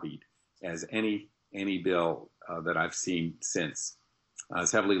lobbied as any bill that I've seen since.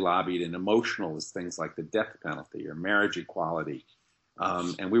 As heavily lobbied and emotional as things like the death penalty or marriage equality.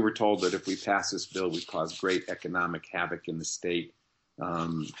 And we were told that if we passed this bill, we'd cause great economic havoc in the state.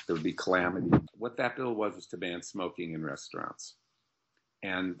 There would be calamity. What that bill was to ban smoking in restaurants.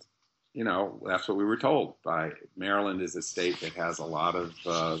 And, that's what we were told. Maryland is a state that has a lot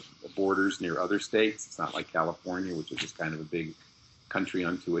of borders near other states. It's not like California, which is just kind of a big country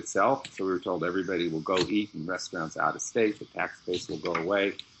unto itself. So we were told everybody will go eat in restaurants out of state. The tax base will go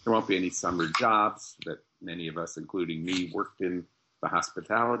away. There won't be any summer jobs that many of us, including me, worked in the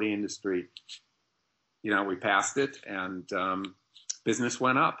hospitality industry. We passed it, and business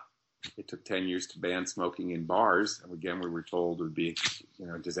went up. It took 10 years to ban smoking in bars. And again, we were told it would be,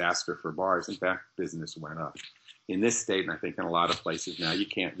 a disaster for bars. In fact, business went up. In this state, and I think in a lot of places now, you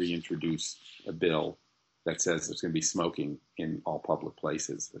can't reintroduce a bill that says there's going to be smoking in all public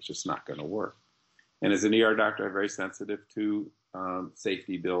places. It's just not going to work. And as an ER doctor, I'm very sensitive to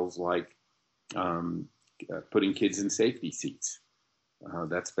safety bills like putting kids in safety seats.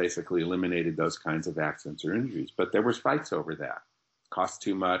 That's basically eliminated those kinds of accidents or injuries. But there was fights over that. Costs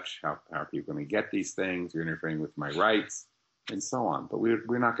too much. How are people going to get these things? You're interfering with my rights, and so on. But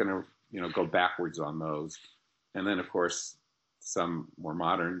we're not going to go backwards on those. And then, of course, some more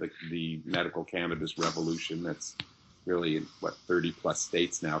modern, the medical cannabis revolution that's really in, 30 plus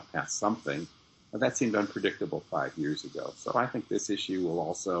states now passed something. That seemed unpredictable 5 years ago. So I think this issue will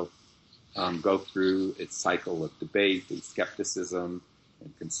also go through its cycle of debate and skepticism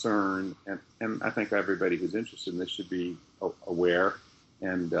and concern. And I think everybody who's interested in this should be aware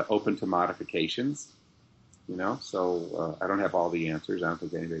and open to modifications. So I don't have all the answers. I don't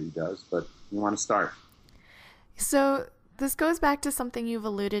think anybody does, but we want to start. So this goes back to something you've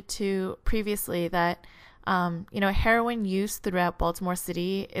alluded to previously, that heroin use throughout Baltimore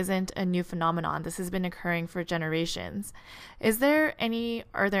City isn't a new phenomenon. This has been occurring for generations. Are there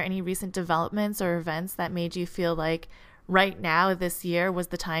any recent developments or events that made you feel like right now, this year, was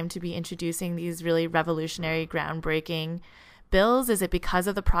the time to be introducing these really revolutionary, groundbreaking bills? Is it because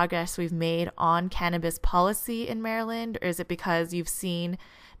of the progress we've made on cannabis policy in Maryland, or is it because you've seen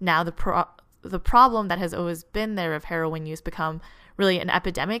now the problem that has always been there of heroin use become really an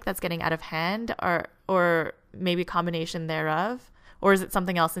epidemic that's getting out of hand, or maybe a combination thereof? Or is it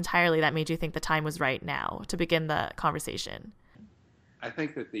something else entirely that made you think the time was right now to begin the conversation? I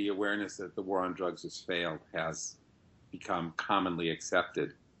think that the awareness that the war on drugs has failed has become commonly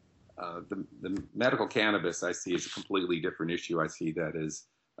accepted. The medical cannabis I see is a completely different issue. I see that as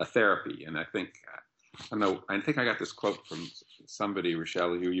a therapy. And I think I got this quote from somebody,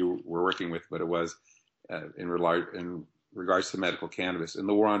 Rochelle, who you were working with, but it was in regards to medical cannabis. In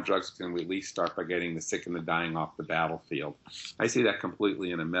the war on drugs, can we at least start by getting the sick and the dying off the battlefield? I see that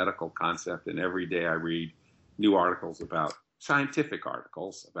completely in a medical concept, and every day I read new scientific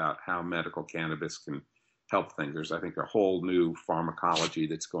articles about how medical cannabis can help things. There's, I think, a whole new pharmacology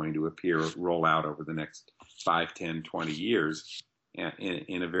that's going to roll out over the next 5, 10, 20 years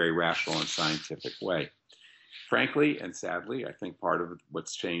in a very rational and scientific way. Frankly and sadly, I think part of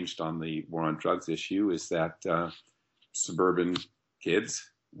what's changed on the war on drugs issue is that suburban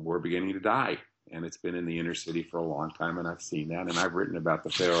kids were beginning to die. And it's been in the inner city for a long time, and I've seen that. And I've written about the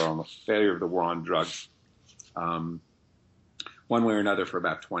failure of the war on drugs one way or another for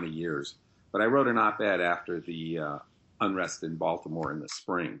about 20 years. But I wrote an op-ed after the unrest in Baltimore in the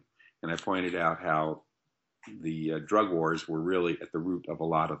spring, and I pointed out how the drug wars were really at the root of a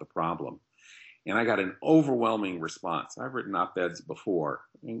lot of the problem. And I got an overwhelming response. I've written op-eds before,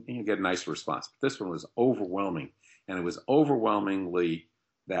 and you get a nice response. But this one was overwhelming, and it was overwhelmingly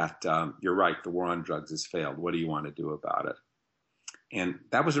that you're right, the war on drugs has failed. What do you want to do about it? And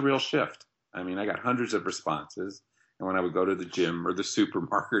that was a real shift. I mean, I got hundreds of responses. And when I would go to the gym or the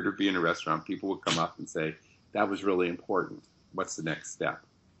supermarket or be in a restaurant, people would come up and say, that was really important. What's the next step?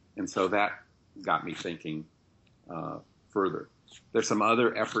 And so that got me thinking further. There's some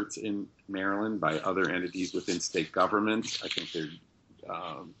other efforts in Maryland by other entities within state government. I think they're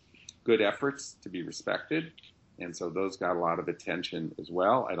good efforts to be respected. And so those got a lot of attention as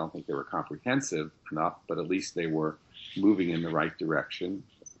well. I don't think they were comprehensive enough, but at least they were moving in the right direction,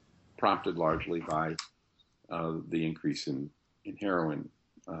 prompted largely by the increase in heroin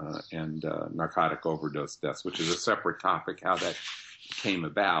and narcotic overdose deaths, which is a separate topic, how that came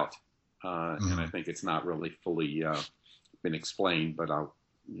about. And I think it's not really fully been explained, but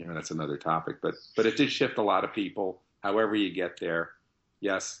that's another topic. But it did shift a lot of people. However you get there,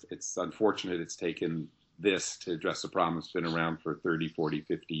 yes, it's unfortunate it's taken this to address a problem that's been around for 30, 40,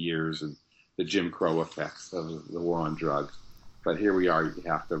 50 years and the Jim Crow effects of the war on drugs. But here we are. You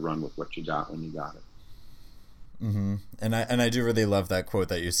have to run with what you got when you got it. Mm-hmm. And I do really love that quote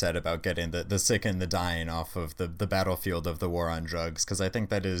that you said about getting the sick and the dying off of the battlefield of the war on drugs, because I think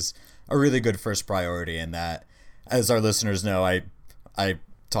that is a really good first priority. And that, as our listeners know, I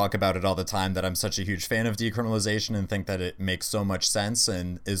talk about it all the time, that I'm such a huge fan of decriminalization and think that it makes so much sense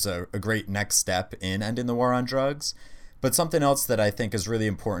and is a great next step in ending the war on drugs. But something else that I think is really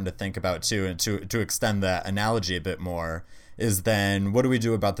important to think about too, and to extend that analogy a bit more, is then what do we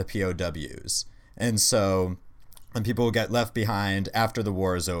do about the POWs? And so when people get left behind after the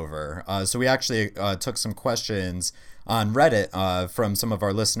war is over. So we actually took some questions on Reddit from some of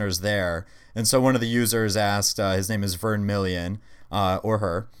our listeners there. And so one of the users asked, his name is Vern Million, or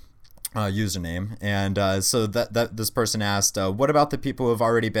her username. And so that this person asked, what about the people who have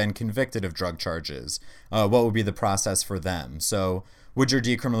already been convicted of drug charges? What would be the process for them? So would your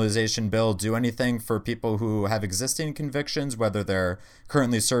decriminalization bill do anything for people who have existing convictions, whether they're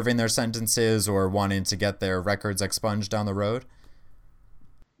currently serving their sentences or wanting to get their records expunged down the road?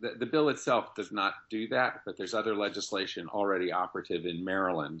 The bill itself does not do that, but there's other legislation already operative in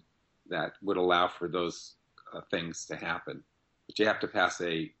Maryland that would allow for those things to happen. But you have to pass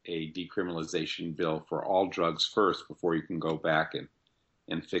a decriminalization bill for all drugs first before you can go back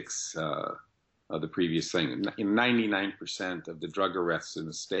and fix the previous thing. 99% of the drug arrests in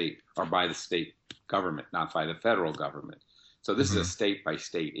the state are by the state government, not by the federal government. So this is a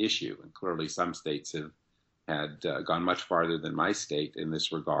state-by-state issue, and clearly some states have had gone much farther than my state in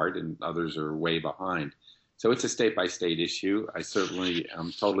this regard, and others are way behind. So it's a state-by-state issue. I certainly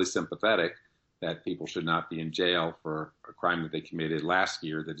am totally sympathetic that people should not be in jail for a crime that they committed last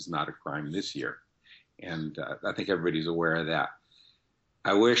year that is not a crime this year. And I think everybody's aware of that.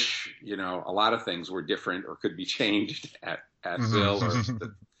 I wish, a lot of things were different or could be changed at Bill, or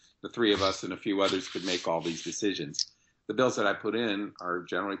the three of us and a few others could make all these decisions. The bills that I put in are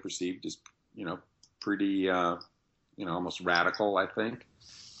generally perceived as, pretty, almost radical, I think.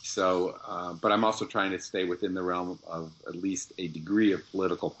 So, but I'm also trying to stay within the realm of at least a degree of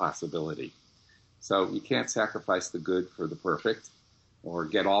political possibility. So you can't sacrifice the good for the perfect, or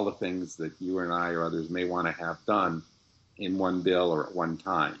get all the things that you and I or others may want to have done in one bill or at one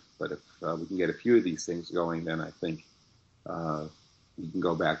time. But if we can get a few of these things going, then I think we can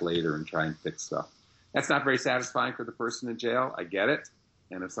go back later and try and fix stuff. That's not very satisfying for the person in jail. I get it.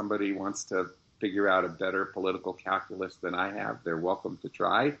 And if somebody wants to figure out a better political calculus than I have, they're welcome to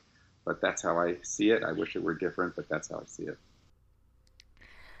try. But that's how I see it. I wish it were different, but that's how I see it.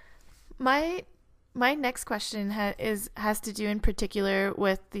 My next question has to do in particular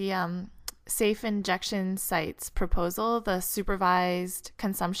with the safe injection sites proposal, the supervised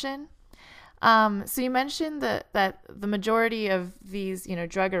consumption. So you mentioned that the majority of these,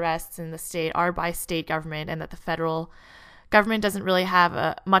 drug arrests in the state are by state government, and that the federal government doesn't really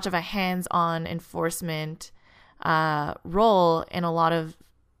have much of a hands-on enforcement role in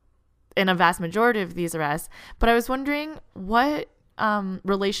a vast majority of these arrests. But I was wondering, what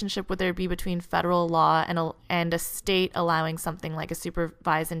relationship would there be between federal law and a state allowing something like a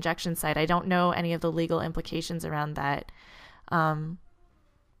supervised injection site? I don't know any of the legal implications around that.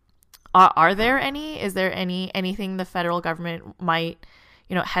 Are there any? Is there anything the federal government might,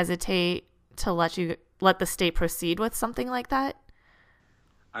 hesitate to let the state proceed with something like that?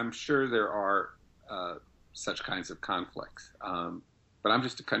 I'm sure there are such kinds of conflicts. But I'm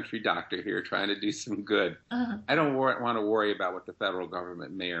just a country doctor here trying to do some good. Uh-huh. I don't want to worry about what the federal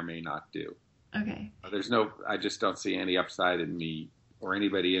government may or may not do. Okay. I just don't see any upside in me or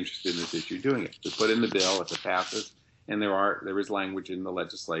anybody interested in this issue doing it. We put in the bill if it passes, and there is language in the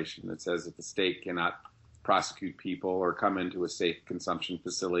legislation that says that the state cannot prosecute people or come into a safe consumption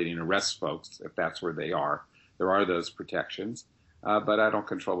facility and arrest folks if that's where they are. There are those protections, but I don't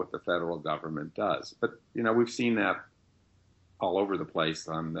control what the federal government does. But, we've seen that all over the place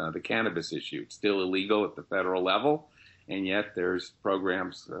on the cannabis issue. It's still illegal at the federal level, and yet there's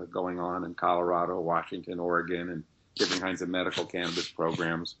programs going on in Colorado, Washington, Oregon, and different kinds of medical cannabis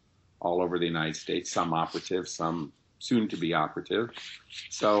programs all over the United States, some operative, some soon to be operative.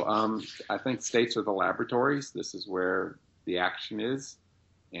 So I think states are the laboratories. This is where the action is.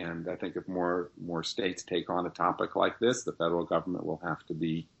 And I think if more states take on a topic like this, the federal government will have to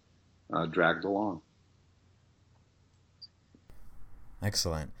be dragged along.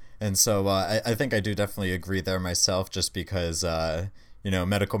 Excellent. And so I think I do definitely agree there myself, just because,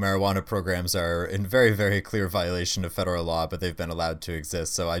 medical marijuana programs are in very, very clear violation of federal law, but they've been allowed to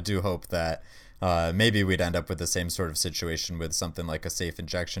exist. So I do hope that maybe we'd end up with the same sort of situation with something like a safe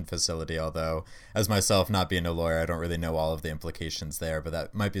injection facility, although as myself, not being a lawyer, I don't really know all of the implications there, but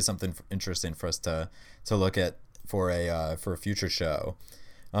that might be something interesting for us to look at for a future show.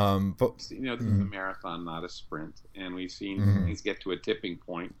 But this is a marathon, not a sprint, and we've seen things get to a tipping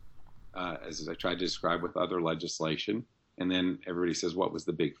point, as I tried to describe with other legislation, and then everybody says, what was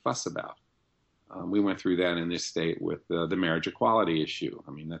the big fuss about? We went through that in this state with the marriage equality issue.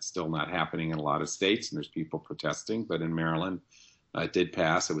 I mean, that's still not happening in a lot of states, and there's people protesting, but in Maryland, it did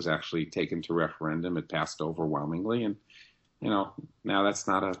pass. It was actually taken to referendum. It passed overwhelmingly, and, now that's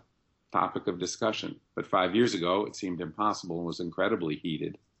not a topic of discussion. But 5 years ago, it seemed impossible and was incredibly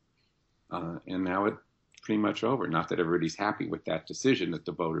heated. And now it's pretty much over. Not that everybody's happy with that decision that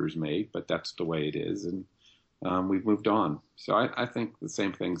the voters made, but that's the way it is. And we've moved on. So I think the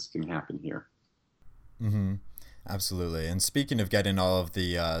same things can happen here. Mm-hmm. Absolutely. And speaking of getting all of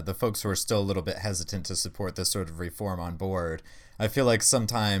the folks who are still a little bit hesitant to support this sort of reform on board, I feel like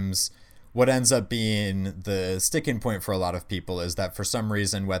sometimes what ends up being the sticking point for a lot of people is that for some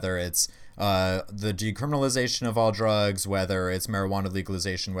reason, whether it's the decriminalization of all drugs, whether it's marijuana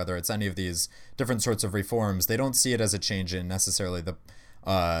legalization, whether it's any of these different sorts of reforms, they don't see it as a change in necessarily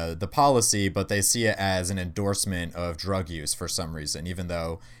the policy, but they see it as an endorsement of drug use for some reason, even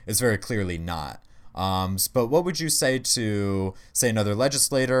though it's very clearly not. But what would you say to, say, another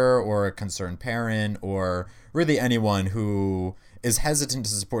legislator or a concerned parent or really anyone who is hesitant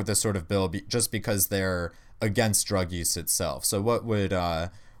to support this sort of bill just because they're against drug use itself? So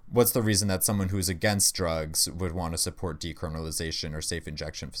what's the reason that someone who's against drugs would want to support decriminalization or safe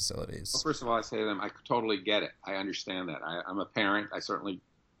injection facilities? Well, first of all, I say to them, I totally get it. I understand that. I'm a parent. I certainly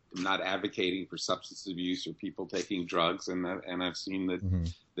am not advocating for substance abuse or people taking drugs, and I've seen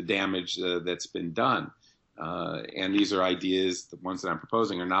the damage that's been done. And these are ideas, the ones that I'm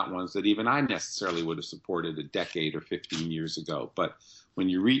proposing are not ones that even I necessarily would have supported a decade or 15 years ago. But when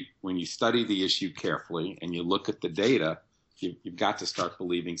you study the issue carefully and you look at the data, you've got to start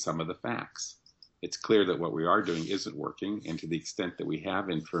believing some of the facts. It's clear that what we are doing isn't working, and to the extent that we have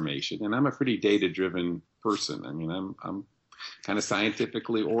information, and I'm a pretty data-driven person. I mean, I'm kind of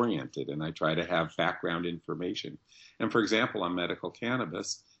scientifically oriented, and I try to have background information. And for example, on medical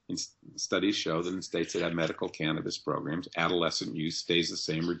cannabis, studies show that in states that have medical cannabis programs, adolescent use stays the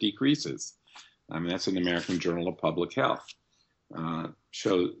same or decreases. I mean, that's in the American Journal of Public Health.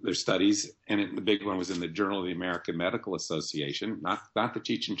 Show their studies, and the big one was in the Journal of the American Medical Association, not the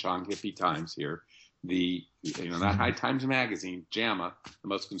Cheech and Chong hippie Times here, not High Times Magazine, JAMA, the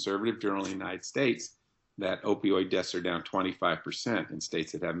most conservative journal in the United States, that opioid deaths are down 25% in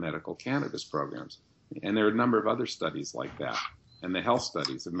states that have medical cannabis programs. And there are a number of other studies like that, and the health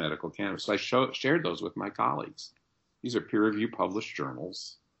studies of medical cannabis. So I shared those with my colleagues. These are peer-reviewed published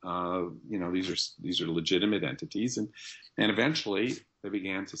journals. These are legitimate entities, and eventually they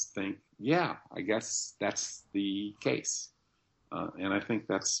began to think, yeah, I guess that's the case, and I think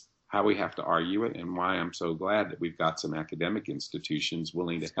that's how we have to argue it, and why I'm so glad that we've got some academic institutions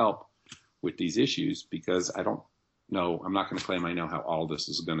willing to help with these issues, because I'm not going to claim I know how all this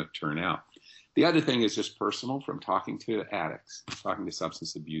is going to turn out. The other thing is just personal, from talking to addicts, talking to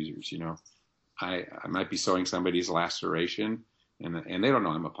substance abusers. I might be sewing somebody's laceration, and they don't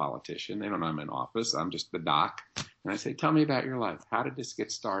know I'm a politician. They don't know I'm in office. I'm just the doc. And I say, tell me about your life. How did this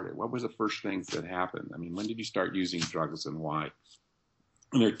get started? What was the first things that happened? I mean, when did you start using drugs and why?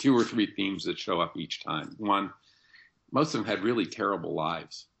 And there are 2 or 3 themes that show up each time. One, most of them had really terrible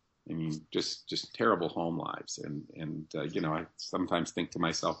lives. I mean, just terrible home lives. And I sometimes think to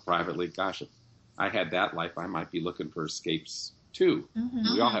myself privately, gosh, if I had that life, I might be looking for escapes too.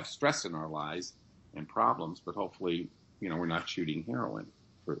 Mm-hmm. We all have stress in our lives and problems, but hopefully, we're not shooting heroin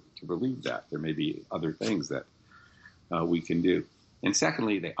to relieve that. There may be other things that we can do. And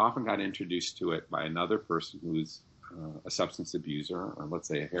secondly, they often got introduced to it by another person who's a substance abuser, or let's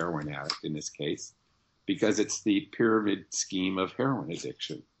say a heroin addict in this case, because it's the pyramid scheme of heroin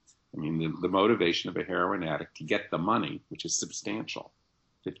addiction. I mean, the motivation of a heroin addict to get the money, which is substantial,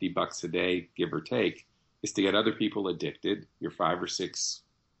 $50 a day, give or take, is to get other people addicted, your 5 or 6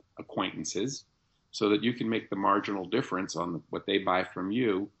 acquaintances, so that you can make the marginal difference on what they buy from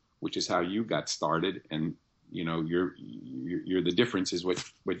you, which is how you got started. And, you're the difference is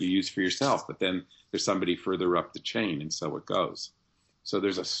what you use for yourself. But then there's somebody further up the chain, and so it goes. So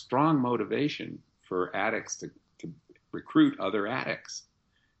there's a strong motivation for addicts to recruit other addicts.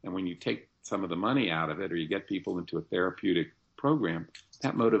 And when you take some of the money out of it, or you get people into a therapeutic program,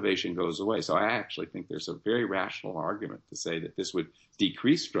 that motivation goes away. So I actually think there's a very rational argument to say that this would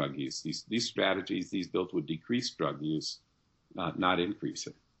decrease drug use. These strategies, these bills would decrease drug use, not increase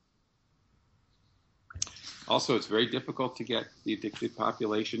it. Also, it's very difficult to get the addicted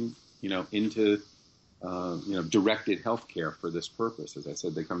population, into directed health care for this purpose. As I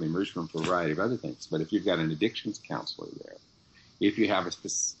said, they come to the emergency room for a variety of other things. But if you've got an addictions counselor there, if you have a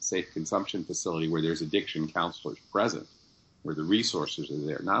safe consumption facility where there's addiction counselors present, where the resources are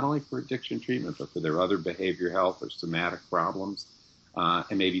there, not only for addiction treatment, but for their other behavior health or somatic problems,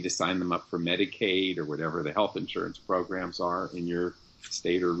 and maybe to sign them up for Medicaid or whatever the health insurance programs are in your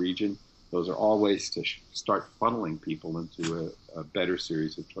state or region, those are all ways to start funneling people into a better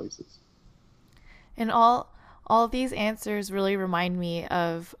series of choices. And all of these answers really remind me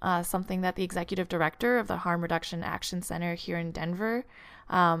of something that the executive director of the Harm Reduction Action Center here in Denver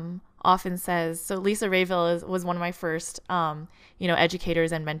often says. So Lisa Rayville was one of my first,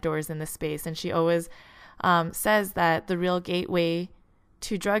 educators and mentors in this space. And she always says that the real gateway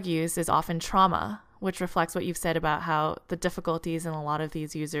to drug use is often trauma, which reflects what you've said about how the difficulties in a lot of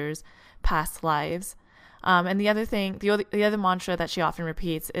these users' past lives. And the other thing, the other mantra that she often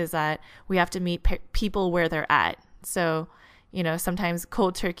repeats is that we have to meet people where they're at. So, sometimes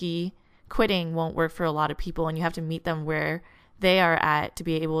cold turkey quitting won't work for a lot of people, and you have to meet them where they are at to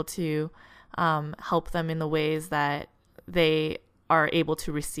be able to help them in the ways that they are able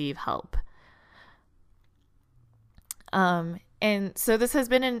to receive help. And so this has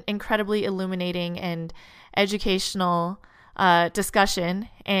been an incredibly illuminating and educational discussion,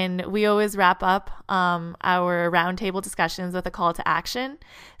 and we always wrap up our roundtable discussions with a call to action,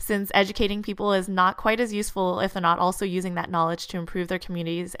 since educating people is not quite as useful if they're not also using that knowledge to improve their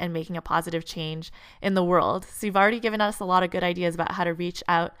communities and making a positive change in the world. So you've already given us a lot of good ideas about how to reach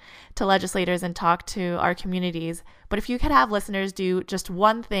out to legislators and talk to our communities, but if you could have listeners do just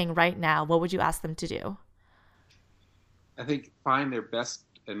one thing right now, what would you ask them to do? I think find their best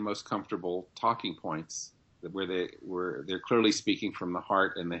and most comfortable talking points where they're clearly speaking from the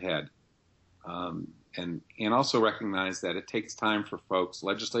heart and the head, and also recognize that it takes time for folks,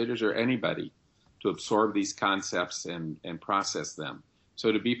 legislators or anybody, to absorb these concepts and process them.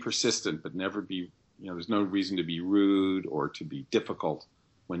 So to be persistent, but never be, there's no reason to be rude or to be difficult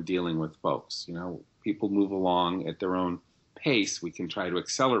when dealing with folks. People move along at their own pace. We can try to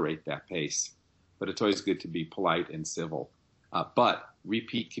accelerate that pace, but it's always good to be polite and civil. But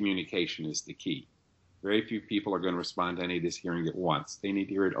repeat communication is the key. Very few people are going to respond to any of this hearing at once. They need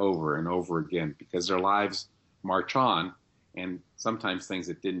to hear it over and over again because their lives march on, and sometimes things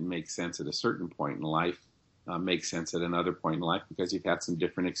that didn't make sense at a certain point in life make sense at another point in life because you've had some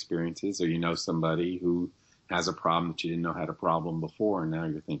different experiences, or somebody who has a problem that you didn't know had a problem before, and now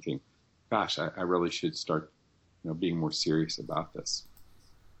you're thinking, gosh, I really should start being more serious about this.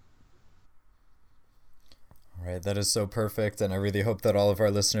 All right, that is so perfect, and I really hope that all of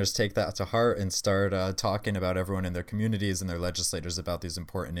our listeners take that to heart and start talking about everyone in their communities and their legislators about these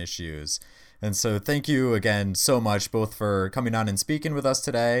important issues. And so thank you again so much, both for coming on and speaking with us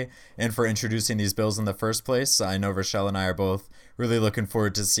today and for introducing these bills in the first place. I know Rochelle and I are both really looking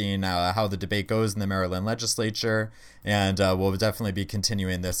forward to seeing how the debate goes in the Maryland legislature, and we'll definitely be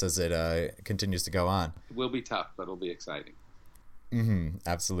continuing this as it continues to go on. It will be tough, but it'll be exciting.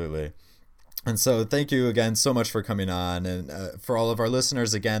 Absolutely. And so thank you again so much for coming on. And for all of our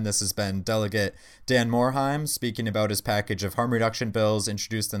listeners, again, this has been Delegate Dan Morhaim speaking about his package of harm reduction bills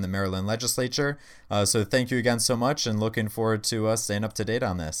introduced in the Maryland legislature. So thank you again so much, and looking forward to us staying up to date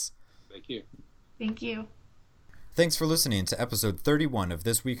on this. Thank you. Thank you. Thanks for listening to episode 31 of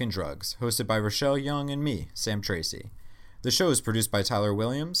This Week in Drugs, hosted by Rochelle Young and me, Sam Tracy. The show is produced by Tyler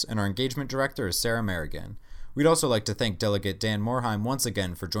Williams, and our engagement director is Sarah Merrigan. We'd also like to thank Delegate Dan Morhaim once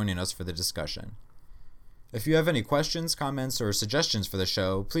again for joining us for the discussion. If you have any questions, comments, or suggestions for the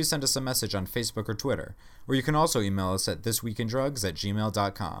show, please send us a message on Facebook or Twitter, or you can also email us at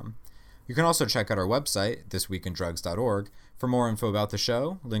thisweekindrugs@gmail.com. You can also check out our website, thisweekindrugs.org, for more info about the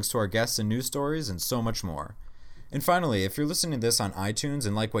show, links to our guests and news stories, and so much more. And finally, if you're listening to this on iTunes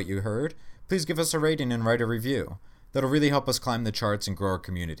and like what you heard, please give us a rating and write a review. That'll really help us climb the charts and grow our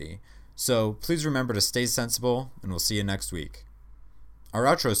community. So please remember to stay sensible, and we'll see you next week. Our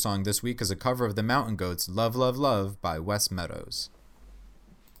outro song this week is a cover of the Mountain Goats' Love, Love, Love by Wes Meadows.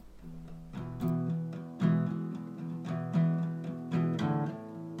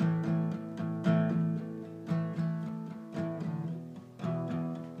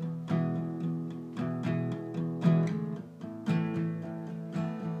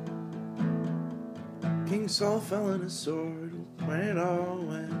 King Saul fell on his sword when it all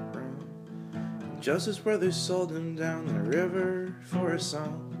went wrong. And Joseph's brothers sold him down the river for a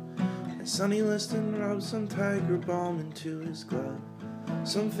song. And Sonny Liston rubbed some tiger balm into his glove.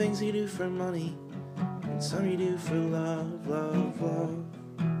 Some things you do for money, and some you do for love, love, love.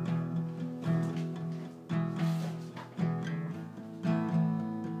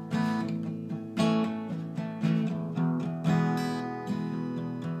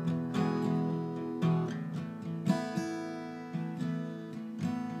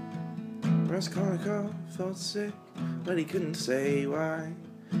 Raskolnikov felt sick, but he couldn't say why.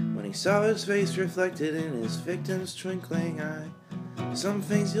 When he saw his face reflected in his victim's twinkling eye. Some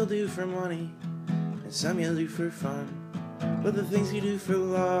things you'll do for money, and some you'll do for fun. But the things you do for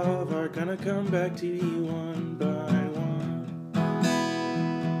love are gonna come back to you one by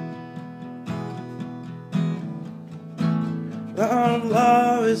one.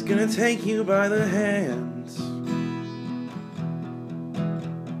 Love is gonna take you by the hands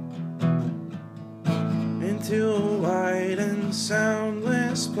into a wide and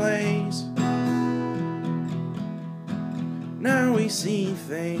soundless place. Now we see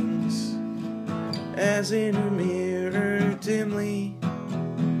things as in a mirror dimly.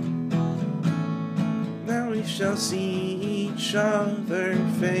 Now we shall see each other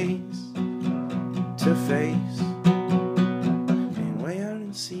face to face. And way out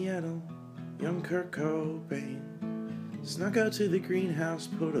in Seattle, young Kurt Cobain snuck out to the greenhouse,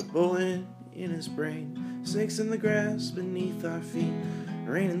 put a bullet in his brain. Snakes in the grass beneath our feet,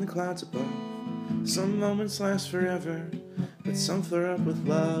 rain in the clouds above. Some moments last forever, but some flare up with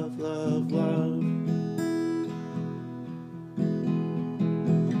love, love, love.